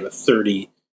 she gave a very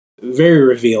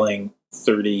revealing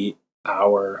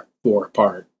 30-hour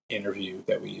 4-part interview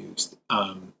that we used.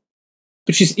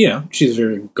 But she's, you know, she's a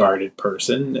very guarded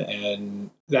person.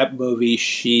 And that movie,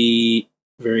 she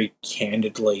very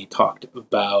candidly talked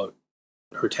about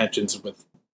her tensions with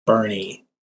Bernie,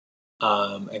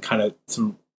 and kind of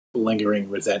some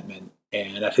lingering resentment.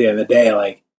 And at the end of the day,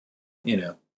 like, you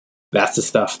know, that's the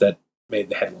stuff that made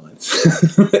the headlines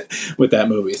with that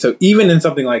movie. So even in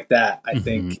something like that, I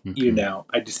think, you know,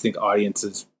 I just think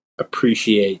audiences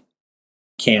appreciate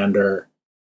candor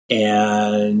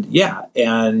and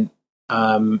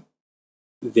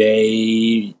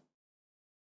they,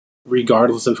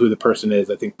 regardless of who the person is,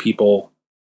 I think people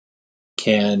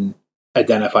can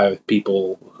identify with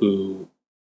people who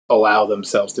allow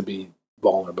themselves to be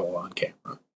vulnerable on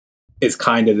camera. It's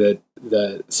kind of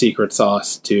the secret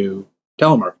sauce to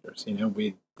telemarketers. You know,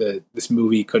 this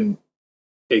movie couldn't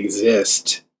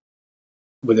exist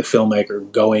with a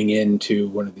filmmaker going into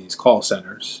one of these call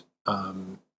centers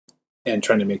and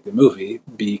trying to make the movie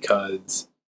because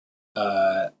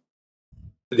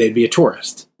they'd be a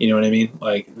tourist. You know what I mean?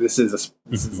 Like this is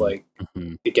like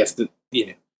it gets to, you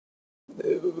know,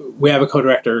 we have a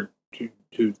co-director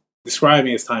to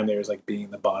describing his time there as like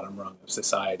being the bottom rung of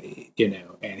society, you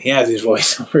know, and he has these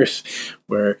voiceovers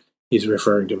where he's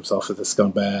referring to himself as a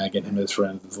scumbag and him and his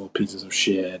friends as little pieces of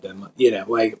shit. And, you know,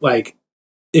 like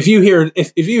if you hear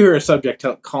a subject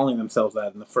calling themselves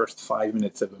that in the first 5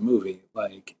 minutes of a movie,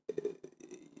 like,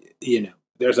 you know,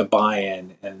 there's a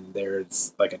buy-in and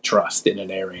there's like a trust in a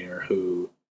narrator who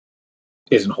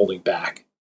isn't holding back.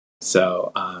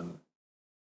 So,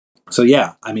 so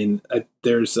yeah, I mean,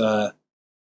 there's,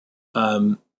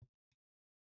 but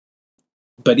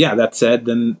yeah, that said,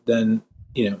 then,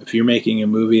 you know, if you're making a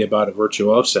movie about a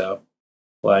virtuoso,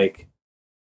 like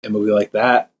a movie like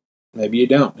that, maybe you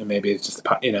don't, and maybe it's just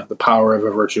you know, the power of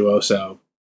a virtuoso,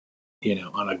 you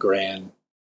know, on a grand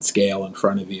scale in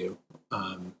front of you,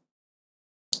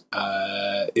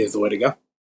 is the way to go.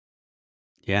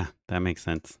 Yeah, that makes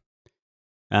sense.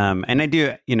 And I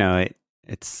do, you know,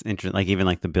 it's interesting. Like even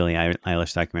like the Billie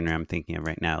Eilish documentary I'm thinking of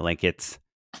right now, like it's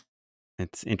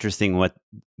interesting what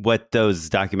those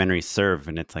documentaries serve,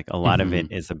 and it's like a lot of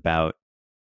it is about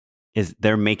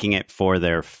they're making it for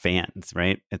their fans,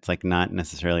 right? It's like not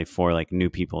necessarily for like new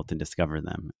people to discover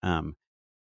them.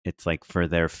 It's like for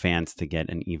their fans to get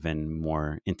an even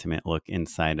more intimate look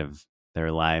inside of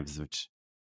their lives, which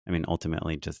I mean,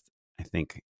 ultimately, just I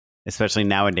think, especially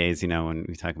nowadays, you know, when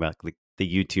we talk about like the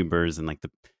YouTubers and like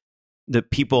the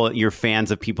people, you're fans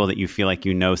of people that you feel like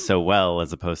you know so well,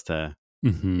 as opposed to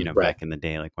you know, back in the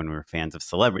day, like when we were fans of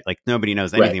celebrity, like nobody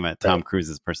knows anything about Tom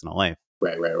Cruise's personal life,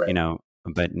 right. You know,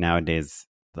 but nowadays,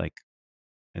 like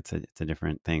it's a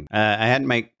different thing. I had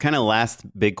my kind of last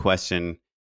big question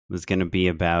was going to be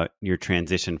about your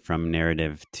transition from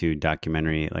narrative to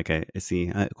documentary. Like I see,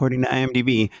 according to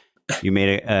IMDb, you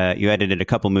you edited a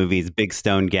couple movies: Big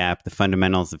Stone Gap, The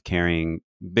Fundamentals of Caring,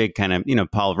 big kind of, you know,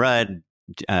 Paul Rudd,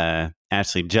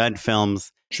 Ashley Judd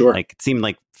films. Sure. Like it seemed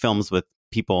like films with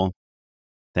people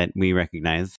that we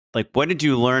recognize. Like, what did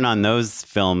you learn on those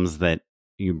films that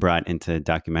you brought into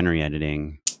documentary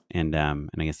editing? And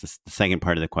I guess the second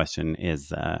part of the question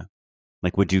is,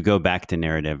 like, would you go back to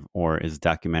narrative, or is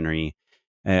documentary?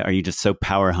 Are you just so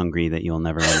power hungry that you'll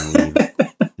never want to leave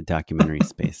the documentary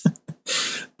space?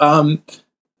 I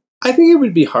think it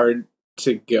would be hard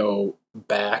to go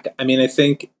back. I mean, I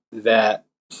think that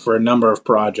for a number of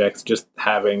projects, just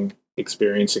having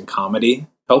experience in comedy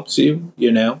helps you,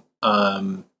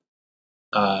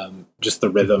 just the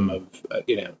rhythm of,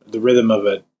 the rhythm of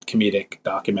a comedic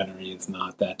documentary is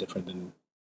not that different than,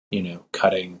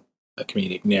 cutting a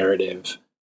comedic narrative.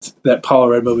 That Paul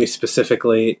Rudd movie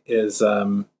specifically is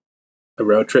a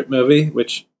road trip movie,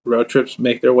 which road trips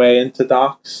make their way into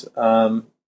docs.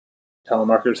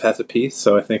 Telemarketers has a piece,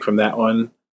 so I think from that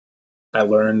one, I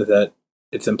learned that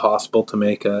it's impossible to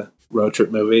make a road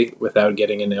trip movie without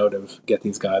getting a note of get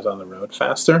these guys on the road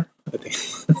faster. I think.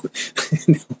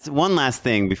 So one last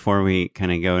thing before we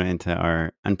kind of go into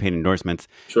our unpaid endorsements.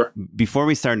 Sure. Before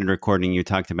we started recording, you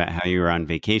talked about how you were on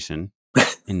vacation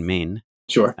in Maine.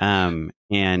 Sure. And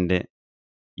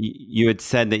you had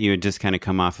said that you had just kind of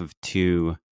come off of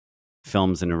 2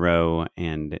 films in a row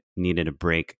and needed a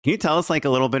break. Can you tell us like a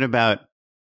little bit about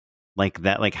like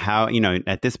that, like how,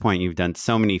 at this point you've done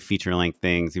so many feature length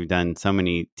things, you've done so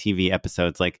many TV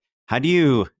episodes, like how do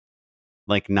you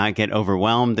like not get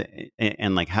overwhelmed,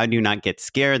 and like how do you not get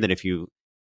scared that if you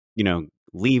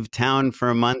leave town for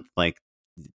a month, like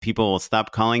people will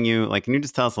stop calling you? Like, can you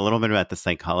just tell us a little bit about the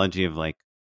psychology of like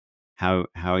how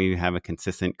you have a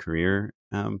consistent career,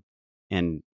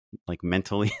 and like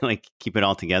mentally like keep it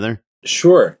all together?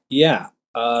 Sure. Yeah.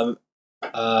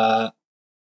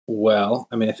 Well,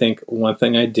 I mean, I think one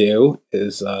thing I do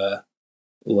is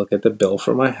look at the bill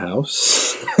for my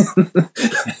house.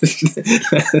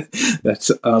 That's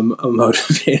a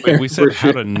motivator. Wait, we said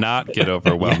how to not get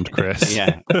overwhelmed, Chris.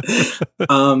 Yeah.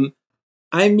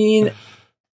 I mean,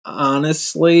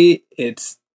 honestly,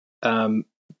 it's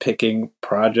picking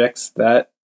projects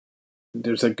that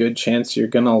there's a good chance you're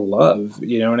gonna love.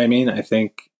 You know what I mean? I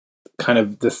think kind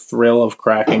of the thrill of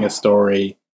cracking a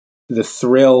story, the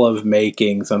thrill of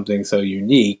making something so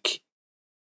unique,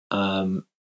 kind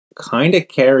of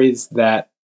carries that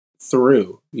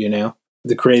through,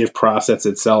 The creative process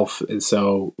itself is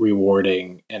so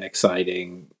rewarding and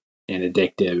exciting and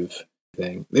addictive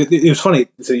thing. It was funny.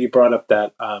 So you brought up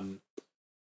that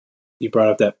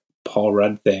Paul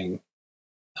Rudd thing.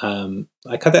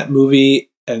 I cut that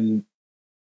movie and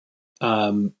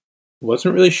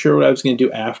wasn't really sure what I was going to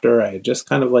do after. I had just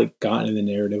kind of like gotten in the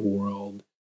narrative world,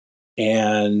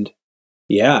 and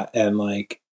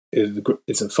like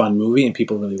it's a fun movie and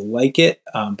people really like it,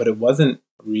 but it wasn't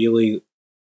really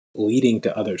leading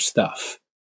to other stuff.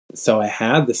 So I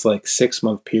had this like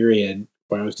 6-month period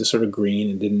where I was just sort of green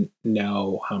and didn't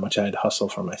know how much I'd hustle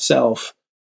for myself,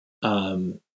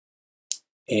 and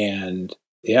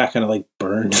I kind of like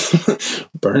burned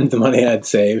the money I'd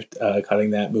saved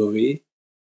cutting that movie.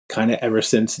 Kind of ever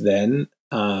since then,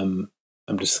 I'm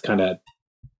just kind of,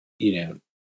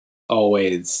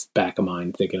 always back of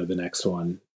mind thinking of the next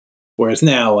one. Whereas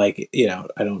now, like, I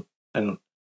don't,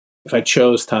 if I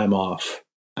chose time off,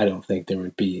 I don't think there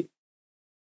would be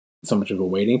so much of a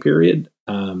waiting period.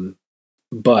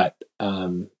 But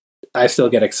I still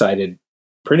get excited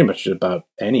pretty much about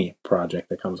any project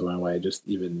that comes my way, just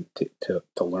even to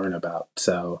learn about.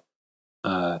 So,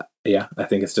 I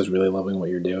think it's just really loving what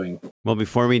you're doing. Well,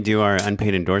 before we do our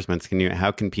unpaid endorsements,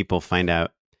 how can people find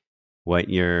out what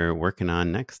you're working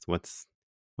on next? What's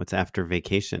after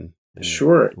vacation?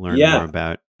 Sure. Learn more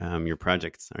about your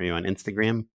projects. Are you on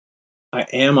Instagram? I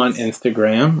am on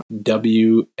Instagram,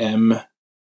 WM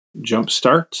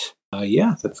Jumpstart.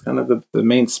 That's kind of the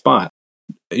main spot.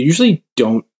 I usually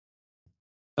don't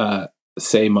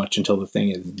say much until the thing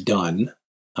is done.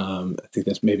 I think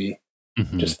that's maybe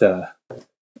just a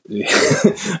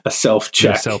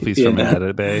self-check. Selfies from an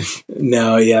edit bay.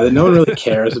 No, no one really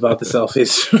cares about the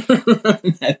selfies from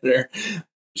an editor.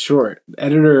 Sure.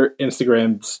 Editor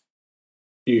Instagrams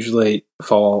usually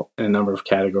fall in a number of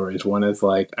categories. One is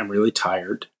like, I'm really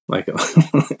tired. Like,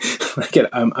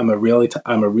 I'm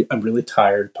really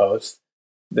tired post.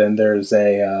 Then there's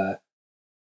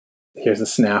here's a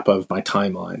snap of my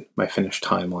timeline, my finished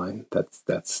timeline. That's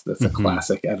a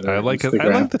classic editor. I like it. I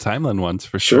like the timeline ones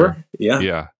for sure. sure.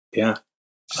 Yeah. Just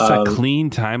that clean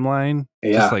timeline.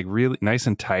 Yeah. Just like really nice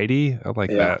and tidy. I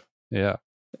like that. Yeah.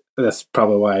 That's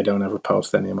probably why I don't ever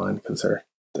post any of mine, because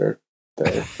they're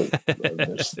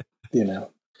there's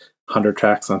 100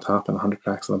 tracks on top and 100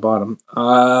 tracks on the bottom.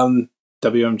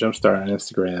 WM Jumpstart on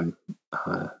Instagram.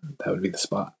 that would be the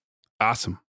spot.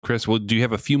 Awesome. Chris, well, do you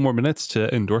have a few more minutes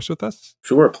to endorse with us?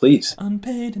 Sure, please.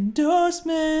 Unpaid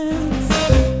endorsements.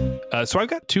 So I've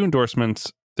got 2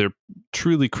 endorsements. They're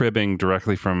truly cribbing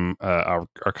directly from our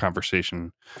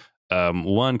conversation.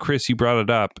 One, Chris, you brought it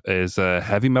up, is a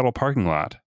Heavy Metal Parking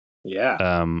Lot.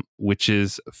 Yeah. Which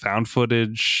is found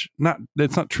footage.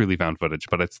 It's not truly found footage,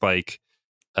 but it's like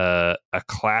a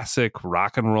classic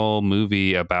rock and roll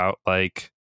movie about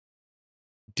like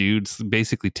dudes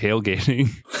basically tailgating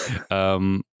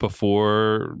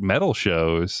before metal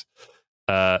shows.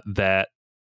 That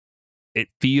it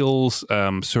feels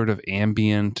sort of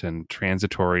ambient and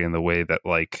transitory in the way that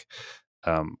like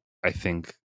I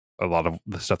think a lot of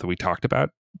the stuff that we talked about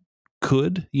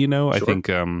could, Sure. I think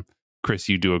Chris,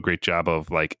 you do a great job of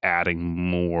like adding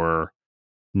more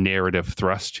narrative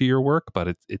thrust to your work,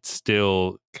 but it's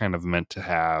still kind of meant to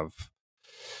have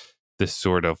this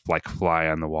sort of like fly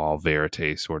on the wall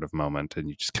verite sort of moment, and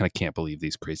you just kind of can't believe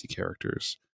these crazy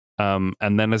characters.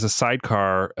 And then as a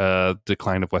sidecar,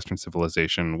 Decline of Western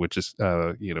Civilization, which is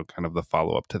kind of the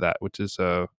follow up to that, which is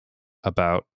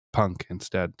about punk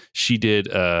instead. She did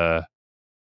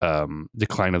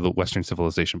Decline of the Western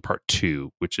Civilization Part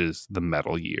 2, which is the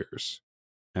metal years,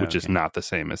 which is not the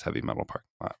same as Heavy Metal Parking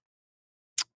Lot.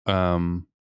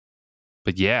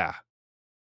 But yeah,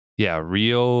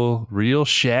 real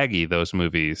shaggy, those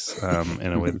movies,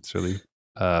 in a way that's really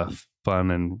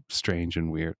fun and strange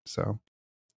and weird. So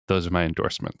those are my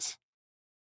endorsements.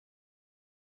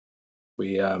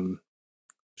 We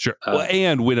sure.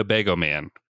 And Winnebago Man.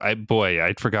 I'd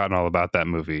forgotten all about that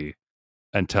movie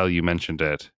until you mentioned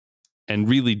it, and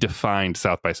really defined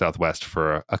South by Southwest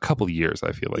for a couple years,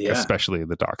 I feel like, especially in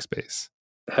the dock space.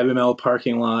 Heavy Metal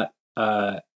Parking Lot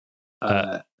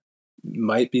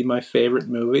might be my favorite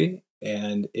movie,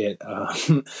 and it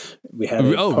we had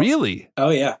really? Oh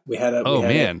yeah, we had a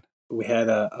man. We had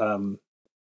a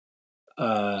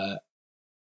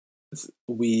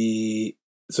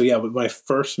when I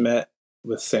first met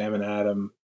with Sam and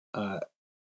Adam to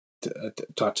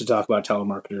talk about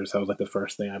telemarketers, that was like the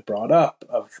first thing I brought up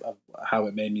of how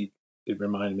it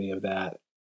reminded me of that.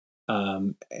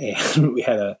 And we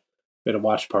had a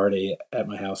watch party at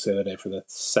my house the other day for the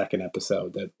second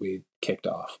episode that we kicked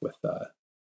off with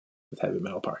Heavy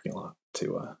Metal Parking Lot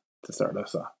to start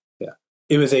us off. Yeah,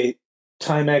 it was a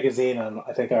Time magazine on,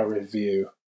 I think our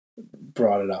review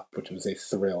brought it up, which was a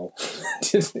thrill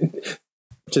to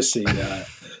see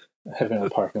Heavy Metal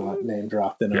Parking Lot name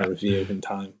dropped in our review in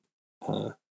Time.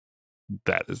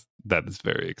 That is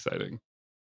very exciting.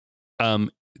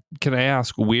 Can I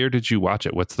ask, where did you watch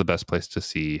it? What's the best place to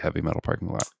see Heavy Metal Parking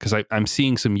Lot? Because I'm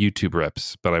seeing some YouTube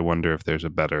rips, but I wonder if there's a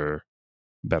better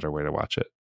way to watch it.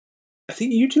 I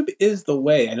think YouTube is the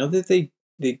way. I know that they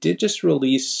did just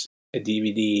release a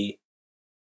DVD,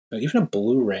 even a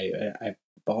Blu-ray. I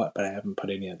bought, but I haven't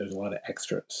put in yet. There's a lot of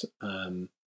extras.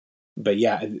 But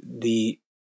yeah,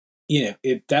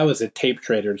 that was a tape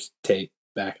trader's tape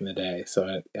back in the day.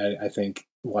 So I think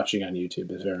watching on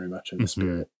YouTube is very much in the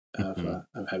spirit of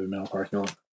Heavy Metal Parking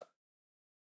Lot.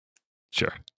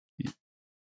 Sure.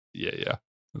 Yeah.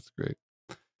 That's great.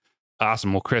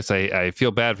 Awesome. Well, Chris, I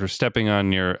feel bad for stepping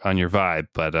on your vibe,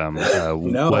 but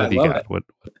No, what have you got? It.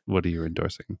 What are you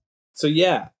endorsing? So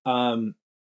yeah, I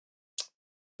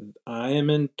am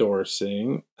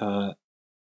endorsing a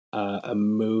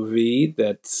movie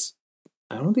that's,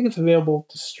 I don't think it's available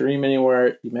to stream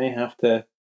anywhere. You may have to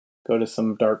go to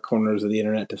some dark corners of the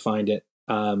internet to find it.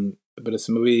 But it's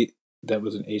a movie that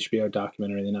was an HBO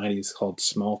documentary in the 90s called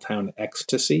Small Town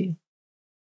Ecstasy,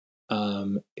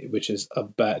 which is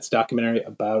it's a documentary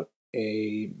about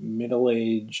a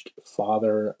middle-aged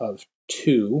father of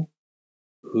 2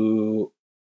 who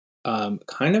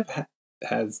kind of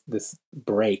has this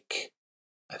break.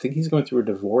 I think he's going through a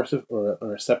divorce or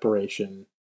a separation,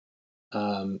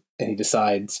 and he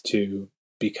decides to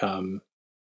become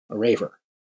a raver,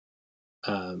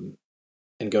 and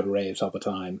go to raves all the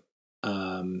time,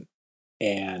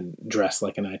 and dress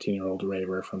like a 19-year-old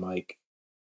raver from like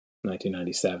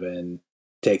 1997,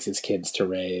 takes his kids to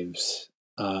raves.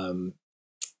 And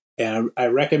I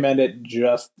recommend it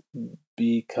just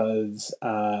because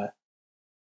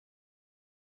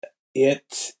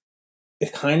it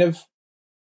kind of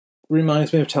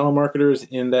reminds me of Telemarketers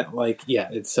in that, like, yeah,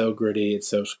 it's so gritty, it's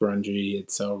so scrungy,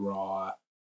 it's so raw.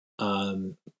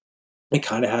 It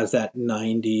kind of has that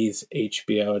 90s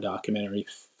HBO documentary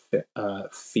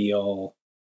feel.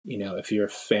 If you're a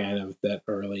fan of that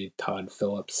early Todd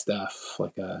Phillips stuff,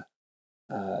 like a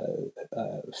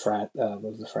frat, what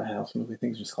was the Frat House movie? I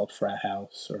think it's just called Frat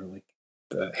House, or like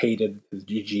the Hated, the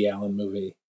G.G. Allen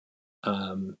movie.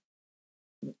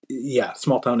 yeah,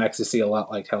 Small Town Ecstasy, a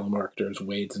lot like Telemarketers,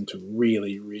 wades into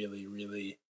really, really,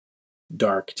 really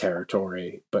dark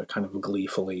territory, but kind of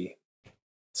gleefully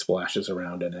splashes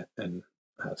around in it and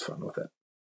has fun with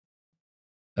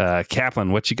it.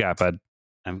 Kaplan, what you got, bud?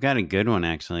 I've got a good one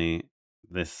actually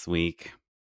this week.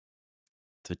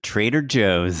 It's a Trader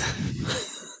Joe's.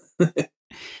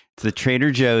 It's the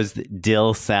Trader Joe's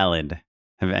dill salad.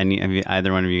 Have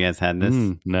either one of you guys had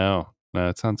this? No,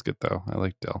 it sounds good though. I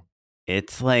like dill.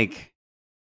 It's like,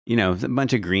 a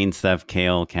bunch of green stuff,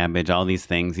 kale, cabbage, all these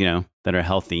things, that are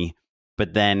healthy.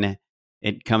 But then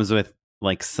it comes with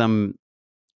like some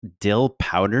dill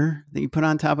powder that you put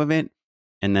on top of it.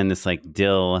 And then this like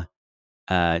dill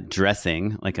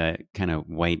dressing, like a kind of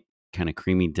white, kind of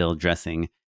creamy dill dressing.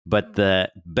 But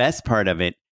the best part of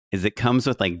it is it comes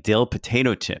with like dill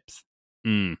potato chips.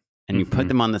 And you put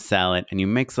them on the salad and you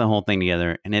mix the whole thing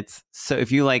together. And it's so,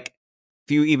 if you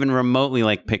even remotely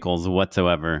like pickles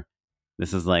whatsoever,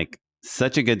 this is like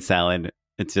such a good salad.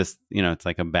 It's just, it's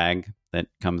like a bag that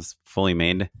comes fully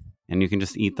made and you can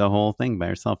just eat the whole thing by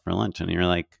yourself for lunch. And you're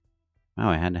like, wow,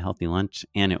 I had a healthy lunch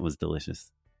and it was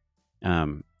delicious.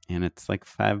 And it's like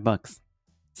 $5.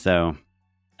 So,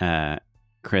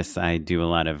 Chris, I do a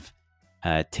lot of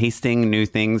tasting new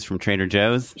things from Trader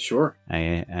Joe's. Sure.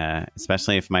 I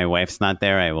especially if my wife's not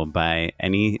there, I will buy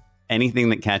anything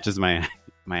that catches my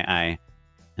eye,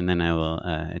 and then I will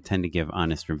tend to give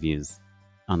honest reviews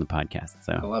on the podcast.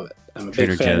 So I love it. I'm a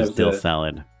Trader big fan Joe's of dill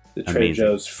salad. The Trader Amazing.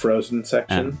 Joe's frozen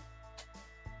section.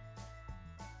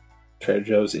 Trader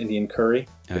Joe's Indian curry.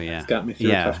 Oh yeah, it's got me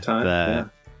through a tough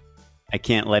time. I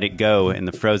can't let it go in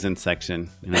the frozen section.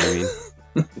 You know what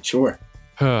I mean? Sure.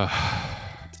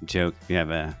 It's a joke. If you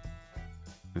have a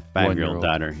 5-year-old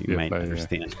daughter, you might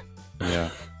understand. Yeah.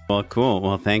 Well, cool.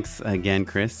 Well, thanks again,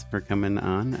 Chris, for coming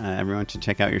on. Everyone should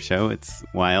check out your show. It's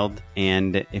wild.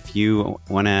 And if you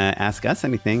want to ask us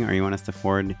anything or you want us to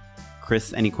forward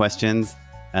Chris any questions,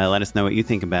 let us know what you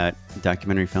think about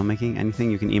documentary filmmaking. Anything,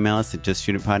 you can email us at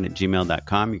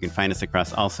justshootitpod@gmail.com. You can find us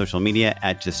across all social media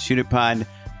at justshootitpod.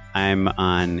 I'm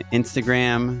on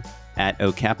Instagram at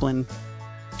okaplan.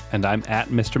 And I'm at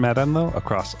Mr. Matt Enlow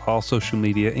across all social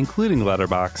media, including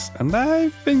Letterboxd. And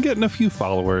I've been getting a few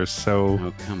followers, so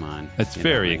oh come on, it's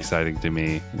very exciting to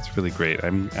me. It's really great.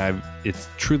 It's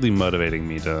truly motivating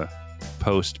me to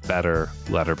post better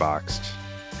Letterboxd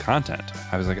content.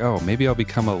 I was like, oh, maybe I'll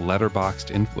become a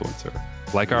Letterboxd influencer,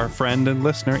 like our friend and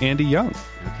listener Andy Young.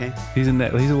 Okay, he's a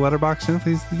Letterboxd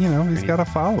influencer. He's got a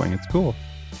following. It's cool.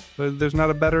 There's not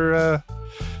a better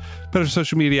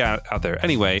social media out there.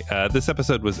 Anyway, this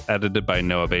episode was edited by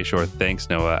Noah Bayshore. Thanks,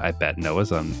 Noah. I bet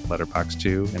Noah's on Letterboxd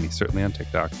too, and he's certainly on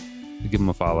TikTok. Give him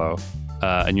a follow.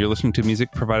 And you're listening to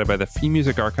music provided by the Free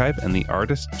Music Archive and the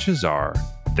artist Chazar.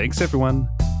 Thanks, everyone.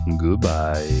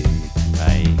 Goodbye.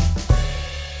 Bye.